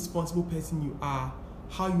irresponsible person you are,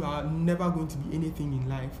 how you are never going to be anything in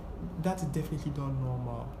life. That is definitely not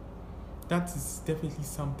normal. That is definitely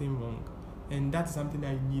something wrong, and that is something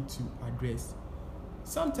that you need to address.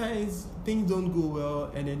 Sometimes things don't go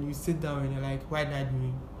well, and then you sit down and you're like, why did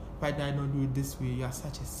I not do it this way? You are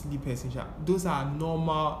such a silly person. Those are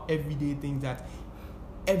normal, everyday things that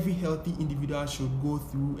every healthy individual should go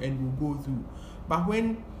through and will go through. But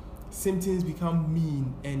when symptoms become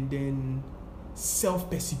mean and then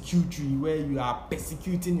self-persecutory, where you are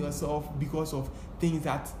persecuting yourself because of things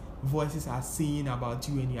that voices are saying about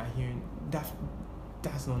you and you are hearing,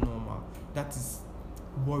 that's not normal. That is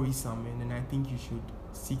worrisome, and I think you should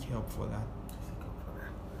seek help for that.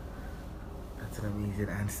 That's an amazing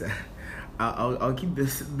answer. I'll keep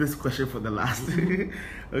this question for the last.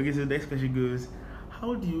 Okay, so the next question goes: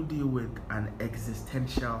 how do you deal with an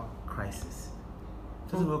existential crisis?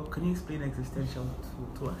 First of all, can you explain existential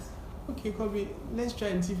to us? Okay, Kobe, let's try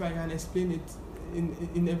and see if I can explain it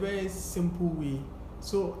in a very simple way.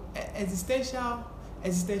 So,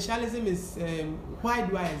 existentialism is why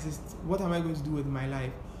do I exist? What am I going to do with my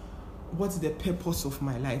life? What's the purpose of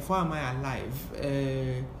my life? Why am I alive?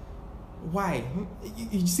 Why?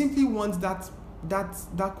 You simply want that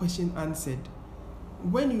question answered.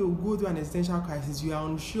 When you go through an existential crisis, you are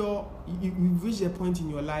unsure. You've reached a point in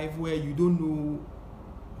your life where you don't know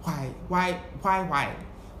why.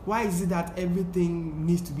 Why is it that everything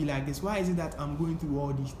needs to be like this? Why is it that I'm going through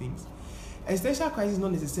all these things? Existential crisis is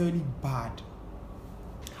not necessarily bad.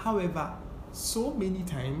 However, so many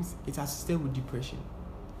times it's associated with depression.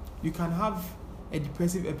 You can have a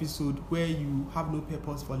depressive episode where you have no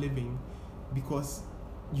purpose for living because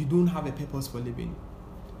you don't have a purpose for living.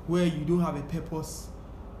 Where you don't have a purpose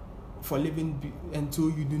for living until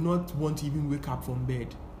you do not want to even wake up from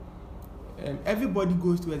bed. Everybody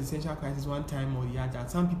goes through existential crisis one time or the other.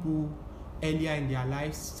 Some people earlier in their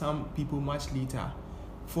lives, some people much later.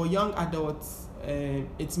 For young adults,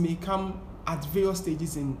 it may come at various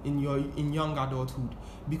stages in young adulthood,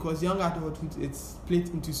 because young adulthood, it's split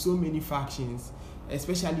into so many factions,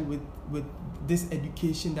 especially with this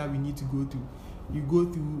education that we need to go through. You go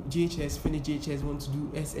through JHS, finish JHS, want to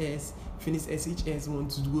do SS, finish SHS,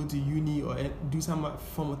 want to go to uni or do some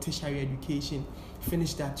form of tertiary education.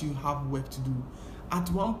 Finish that, you have work to do. At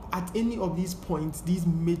any of these points, these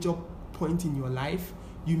major points in your life,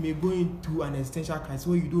 you may go into an existential crisis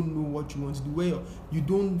where you don't know what you want to do, where you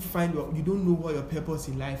don't know what your purpose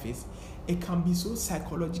in life is. It can be so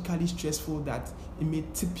psychologically stressful that it may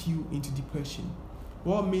tip you into depression.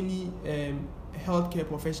 What many healthcare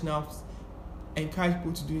professionals encourage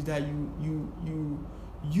people to do is that you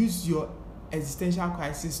use your existential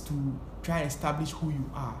crisis to try and establish who you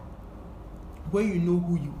are. When you know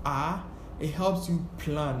who you are, it helps you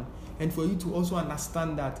plan, and for you to also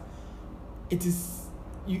understand that it is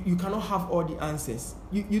you cannot have all the answers.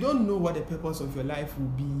 You don't know what the purpose of your life will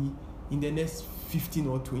be in the next 15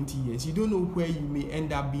 or 20 years. You don't know where you may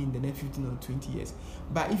end up being in the next 15 or 20 years.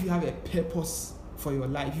 But if you have a purpose for your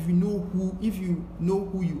life, if you know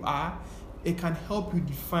who you are, it can help you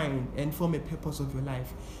define and form a purpose of your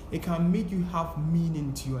life. It can make you have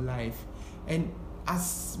meaning to your life. And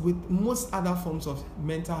as with most other forms of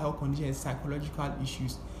mental health conditions and psychological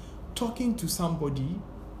issues, talking to somebody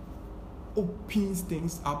opens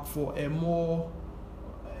things up for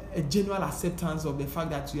a general acceptance of the fact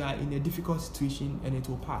that you are in a difficult situation, and it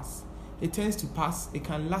will pass. It tends to pass. It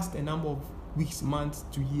can last a number of weeks, months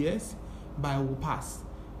to years, but it will pass.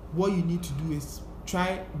 What you need to do is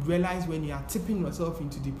realize when you are tipping yourself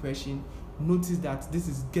into depression, notice that this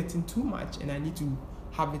is getting too much and I need to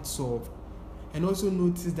have it solved. And also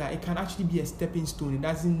notice that it can actually be a stepping stone. It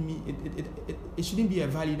doesn't mean it shouldn't be a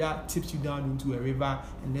valley that tips you down into a river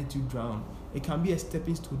and lets you drown. It can be a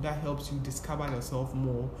stepping stone that helps you discover yourself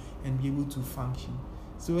more and be able to function.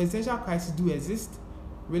 So existential crises do exist,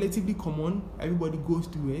 relatively common. Everybody goes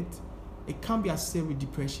through it. It can be associated with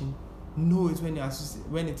depression. Know it when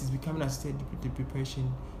it is becoming associated with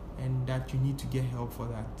depression, and that you need to get help for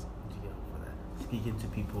that. Speaking to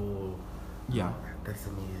people. Yeah, that's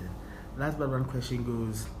amazing. Last but one question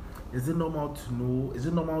goes: is it normal to know? Is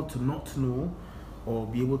it normal to not know, or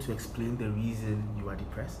be able to explain the reason you are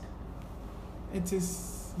depressed? It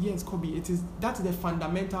is, yes, Kobe. It is. That's the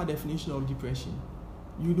fundamental definition of depression.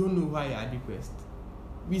 You don't know why you are depressed.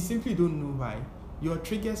 We simply don't know why. Your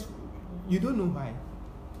triggers, you don't know why.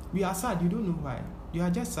 We are sad, you don't know why. You are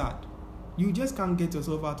just sad. You just can't get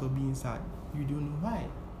yourself out of being sad. You don't know why.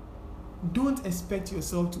 Don't expect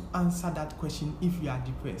yourself to answer that question if you are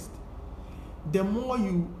depressed. The more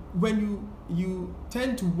when you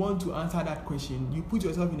tend to want to answer that question, you put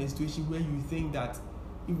yourself in a situation where you think that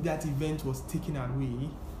if that event was taken away,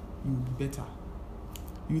 you would be better.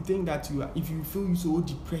 You think that if you feel so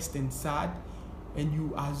depressed and sad, and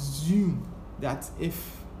you assume that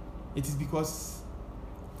if it is because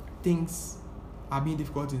things are being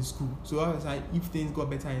difficult in school, so obviously if things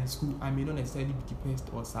got better in school, I may not necessarily be depressed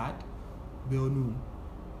or sad. Well, no.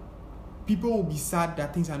 People will be sad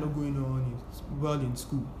that things are not going on well in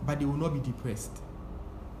school, but they will not be depressed.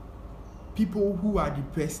 People who are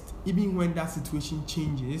depressed, even when that situation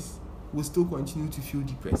changes, will still continue to feel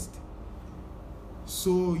depressed.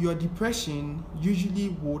 So your depression usually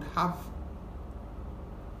would have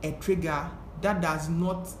a trigger that does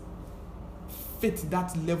not fit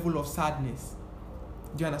that level of sadness.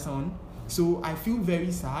 Do you understand? So I feel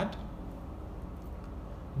very sad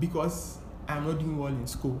because I'm not doing well in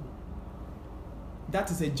school. That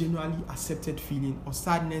is a generally accepted feeling of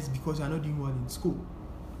sadness because you're not doing well in school.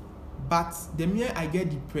 But the minute I get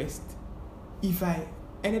depressed, if I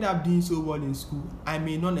ended up doing so well in school, I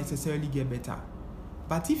may not necessarily get better.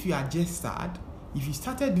 But if you are just sad, if you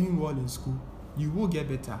started doing well in school, you will get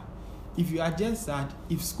better. If you are just sad,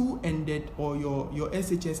 if school ended or your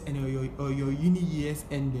SHS and or your uni years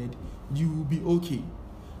ended, you will be okay.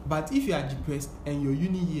 But if you are depressed and your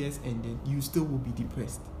uni years ended, you still will be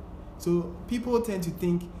depressed. So people tend to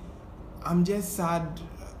think, I'm just sad,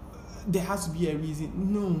 there has to be a reason.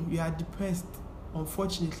 No, you are depressed.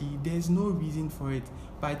 Unfortunately, there's no reason for it,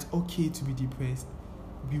 but it's okay to be depressed.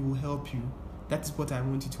 We will help you. That is what I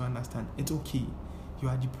want you to understand. It's okay. You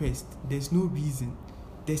are depressed. There's no reason.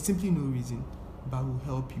 There's simply no reason, but we'll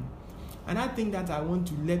help you. And I think that I want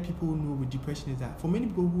to let people know with depression is that for many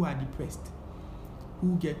people who are depressed,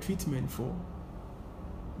 who get treatment for,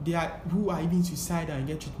 who are even suicidal and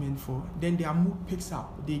get treatment for, then their mood picks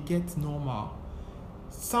up. They get normal.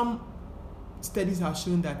 Some studies have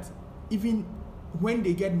shown that even when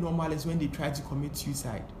they get normal is when they try to commit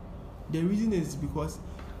suicide. The reason is because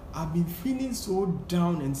I've been feeling so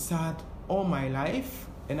down and sad all my life,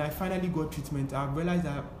 and I finally got treatment. I've realized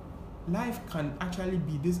that life can actually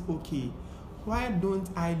be this okay. Why don't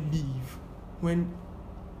I live when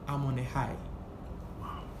I'm on a high?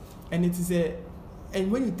 And it is and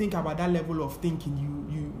when you think about that level of thinking,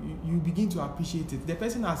 you begin to appreciate it. The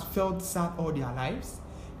person has felt sad all their lives,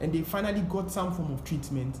 and they finally got some form of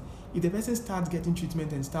treatment. If the person starts getting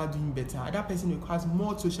treatment and starts doing better, that person requires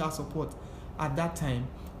more social support at that time,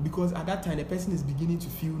 because at that time the person is beginning to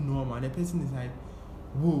feel normal. The person is like,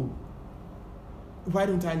 whoa, why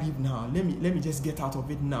don't I live now? Let me just get out of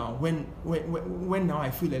it now. When now I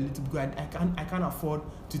feel a little good, I can't afford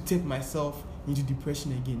to take myself into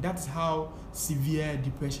depression again. That's how severe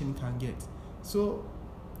depression can get. So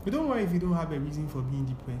But don't worry if you don't have a reason for being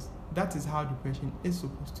depressed. That is how depression is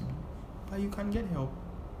supposed to be. But you can get help.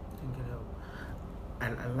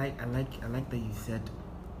 And I like that you said,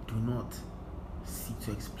 do not seek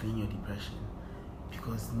to explain your depression,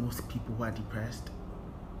 because most people who are depressed,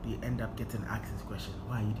 they end up getting asked this question: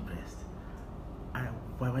 why are you depressed?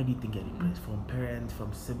 Why do you think you're depressed? From parents,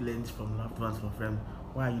 from siblings, from loved ones, from friends.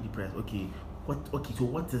 Why are you depressed? Okay, so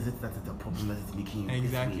what is it that is the problem that is making you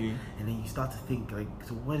Exactly. this way? And then you start to think like,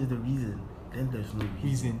 so what is the reason? Then there's no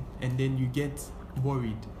reason. And then you get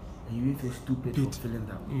worried. And you feel stupid for feeling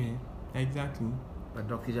that way. Yeah, exactly. But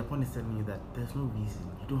Dr. Japan is telling you that there's no reason.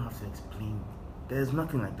 You don't have to explain. There's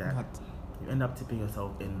nothing like that. You end up tipping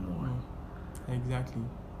yourself in more. Exactly.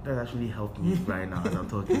 That actually helped me right now as I'm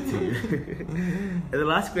talking to you. And the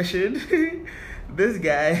last question, this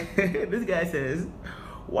guy says,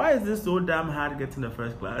 why is this so damn hard getting the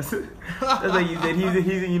first class? That's what he said.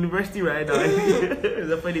 He's in university right now.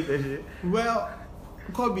 It's a funny question. Well,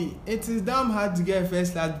 Kobe, it is damn hard to get a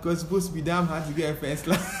first class because it's supposed to be damn hard to get a first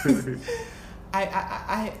class.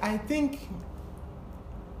 I think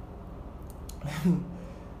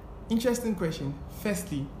interesting question.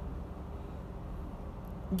 Firstly,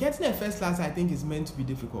 getting a first class, I think, is meant to be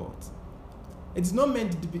difficult. It's not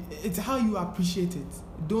meant to be. It's how you appreciate it.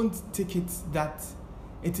 Don't take it that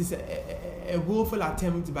it is a woeful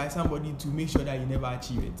attempt by somebody to make sure that you never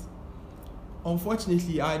achieve it.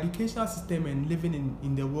 Unfortunately, our educational system and living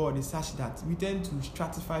in the world is such that we tend to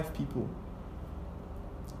stratify people.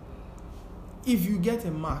 If you get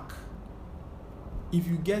a mark, if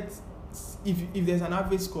there's an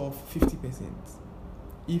average score of 50%,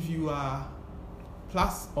 if you are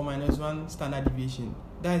plus or minus 1 standard deviation,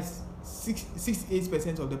 that is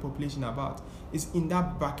 68% of the population is in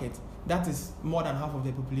that bracket. That is more than half of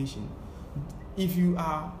the population. If you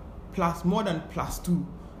are more than plus 2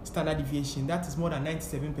 standard deviation, that is more than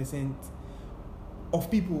 97% of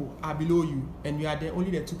people are below you, and you are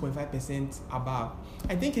only the 2.5% above.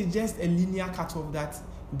 I think it's just a linear cutoff that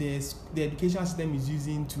the education system is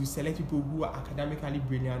using to select people who are academically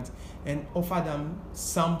brilliant and offer them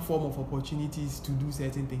some form of opportunities to do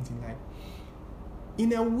certain things in life.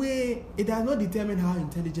 In a way, it does not determine how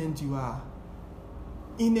intelligent you are.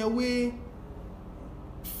 In a way,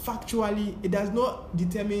 factually, it does not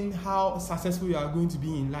determine how successful you are going to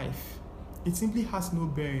be in life. It simply has no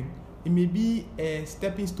bearing. It may be a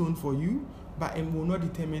stepping stone for you, but it will not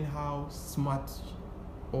determine how smart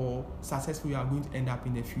or successful you are going to end up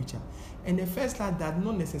in the future. And the first class does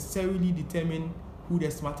not necessarily determine who the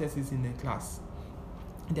smartest is in the class.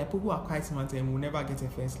 There are people who are quite smart and will never get a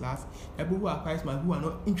first class. There are people who are quite smart who are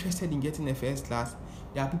not interested in getting a first class.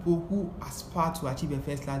 There are people who aspire to achieve a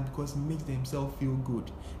first class because it makes themselves feel good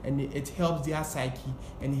and it helps their psyche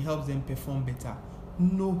and it helps them perform better.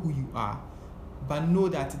 Know who you are, but know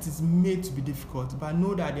that it is made to be difficult. But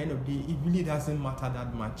know that at the end of the day, it really doesn't matter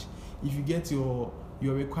that much. If you get your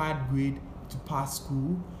required grade to pass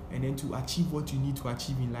school and then to achieve what you need to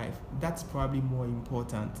achieve in life, that's probably more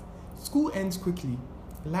important. School ends quickly.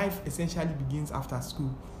 Life essentially begins after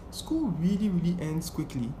school. School really, really ends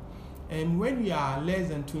quickly. And when you are less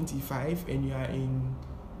than 25 and you are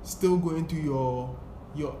still going through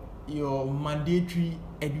your mandatory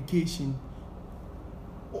education,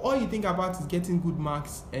 all you think about is getting good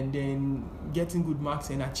marks and then getting good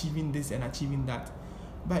marks and achieving this and achieving that.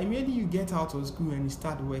 But immediately you get out of school and you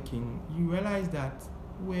start working, you realize that,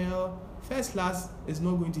 well, first class is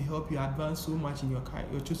not going to help you advance so much in your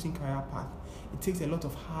chosen career path. It takes a lot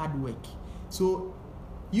of hard work. So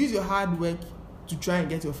use your hard work to try and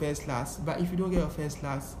get your first class. But if you don't get your first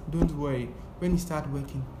class, don't worry. When you start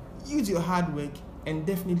working, use your hard work, and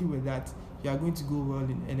definitely with that, you are going to go well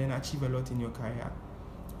and then achieve a lot in your career.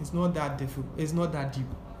 It's not that difficult. It's not that deep.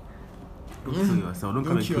 Don't kill yourself. Don't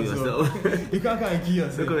come and kill yourself. You can't come and kill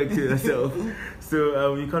yourself. Don't come and kill yourself.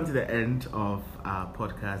 So we come to the end of our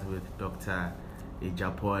podcast with Dr.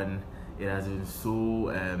 Ejapon. It has been so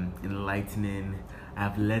enlightening. I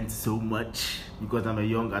have learned so much because I'm a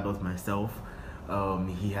young adult myself.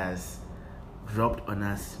 He has dropped on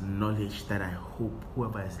us knowledge that I hope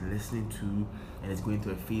whoever is listening to and is going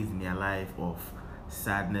through a phase in their life of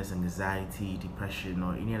sadness, anxiety, depression,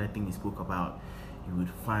 or any other thing he spoke about, you would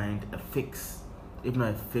find a fix. If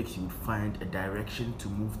not a fix, you would find a direction to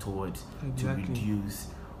move towards to reduce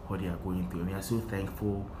what they are going through. And we are so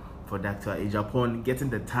thankful for Dr. Ejapon getting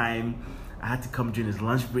the time. I had to come during his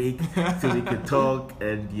lunch break so we could talk.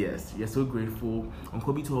 And yes, we are so grateful. On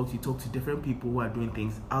Kobe Talks, you talk to different people who are doing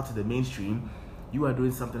things out of the mainstream. You are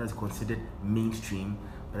doing something that's considered mainstream,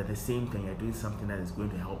 but at the same time, you're doing something that is going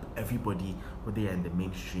to help everybody, whether you're in the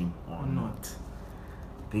mainstream or not.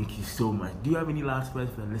 Thank you so much. Do you have any last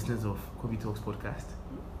words for the listeners of Kobe Talks podcast?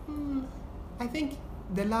 I think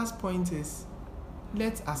the last point is,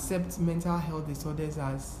 let's accept mental health disorders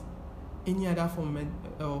as any other form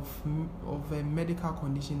of a medical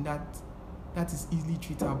condition that is easily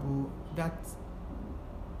treatable, that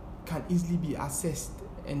can easily be assessed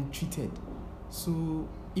and treated. So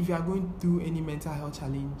if you are going through any mental health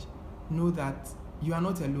challenge, know that you are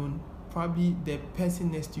not alone. Probably the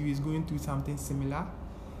person next to you is going through something similar.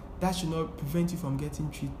 That should not prevent you from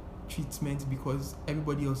getting treatment because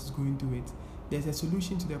everybody else is going through it. There's a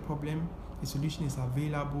solution to the problem. The solution is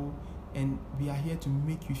available, and we are here to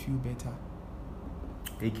make you feel better.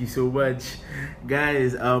 Thank you so much,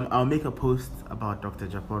 guys. I'll make a post about Dr.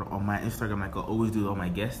 Japan on my Instagram, like I always do with all my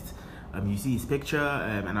guests. You see his picture,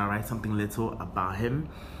 and I'll write something little about him.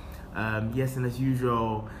 Yes, and as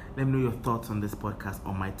usual, let me know your thoughts on this podcast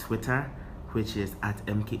on my Twitter, which is at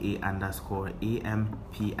MKA_AMPIAH,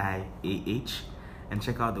 and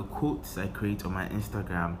check out the quotes I create on my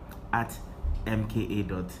Instagram at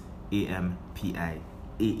MKA.AMPIAH.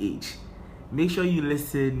 Make sure you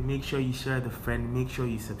listen, make sure you share with a friend, make sure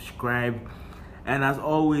you subscribe, and as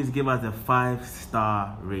always, give us a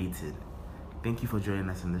 5-star rating. Thank you for joining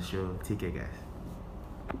us on the show. Take care, guys.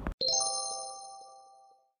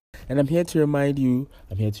 And I'm here to remind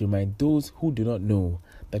those who do not know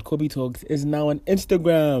that Kobe Talks is now on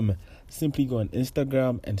Instagram. Simply go on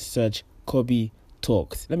Instagram and search Kobe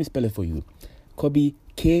Talks. Let me spell it for you. Kobe,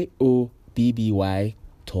 KOBBY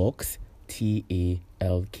Talks,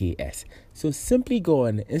 TALKS. So simply go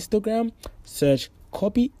on Instagram, search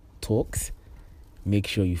Kobe Talks. Make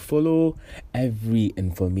sure you follow. Every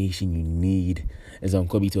information you need is on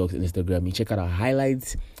Kobe Talks Instagram. You check out our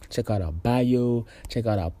highlights, check out our bio, check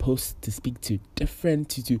out our posts to speak to different,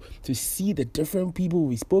 to see the different people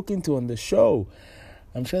we've spoken to on the show.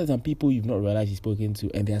 I'm sure there's some people you've not realized you've spoken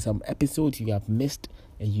to, and there are some episodes you have missed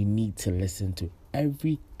and you need to listen to.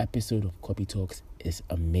 Every episode of Kobe Talks is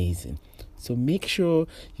amazing. So make sure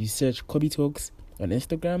you search Kobe Talks on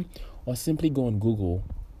Instagram, or simply go on Google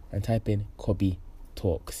and type in Kobe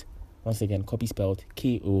Talks. Once again, Kobe spelled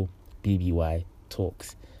KOBBY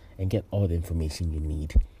Talks, and get all the information you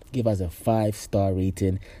need. Give us a 5-star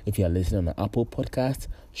rating. If you are listening on an Apple podcast,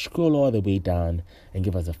 scroll all the way down and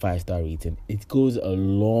give us a 5-star rating. It goes a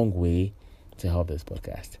long way to help this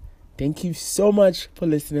podcast. Thank you so much for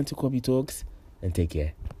listening to Kobe Talks, and take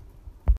care.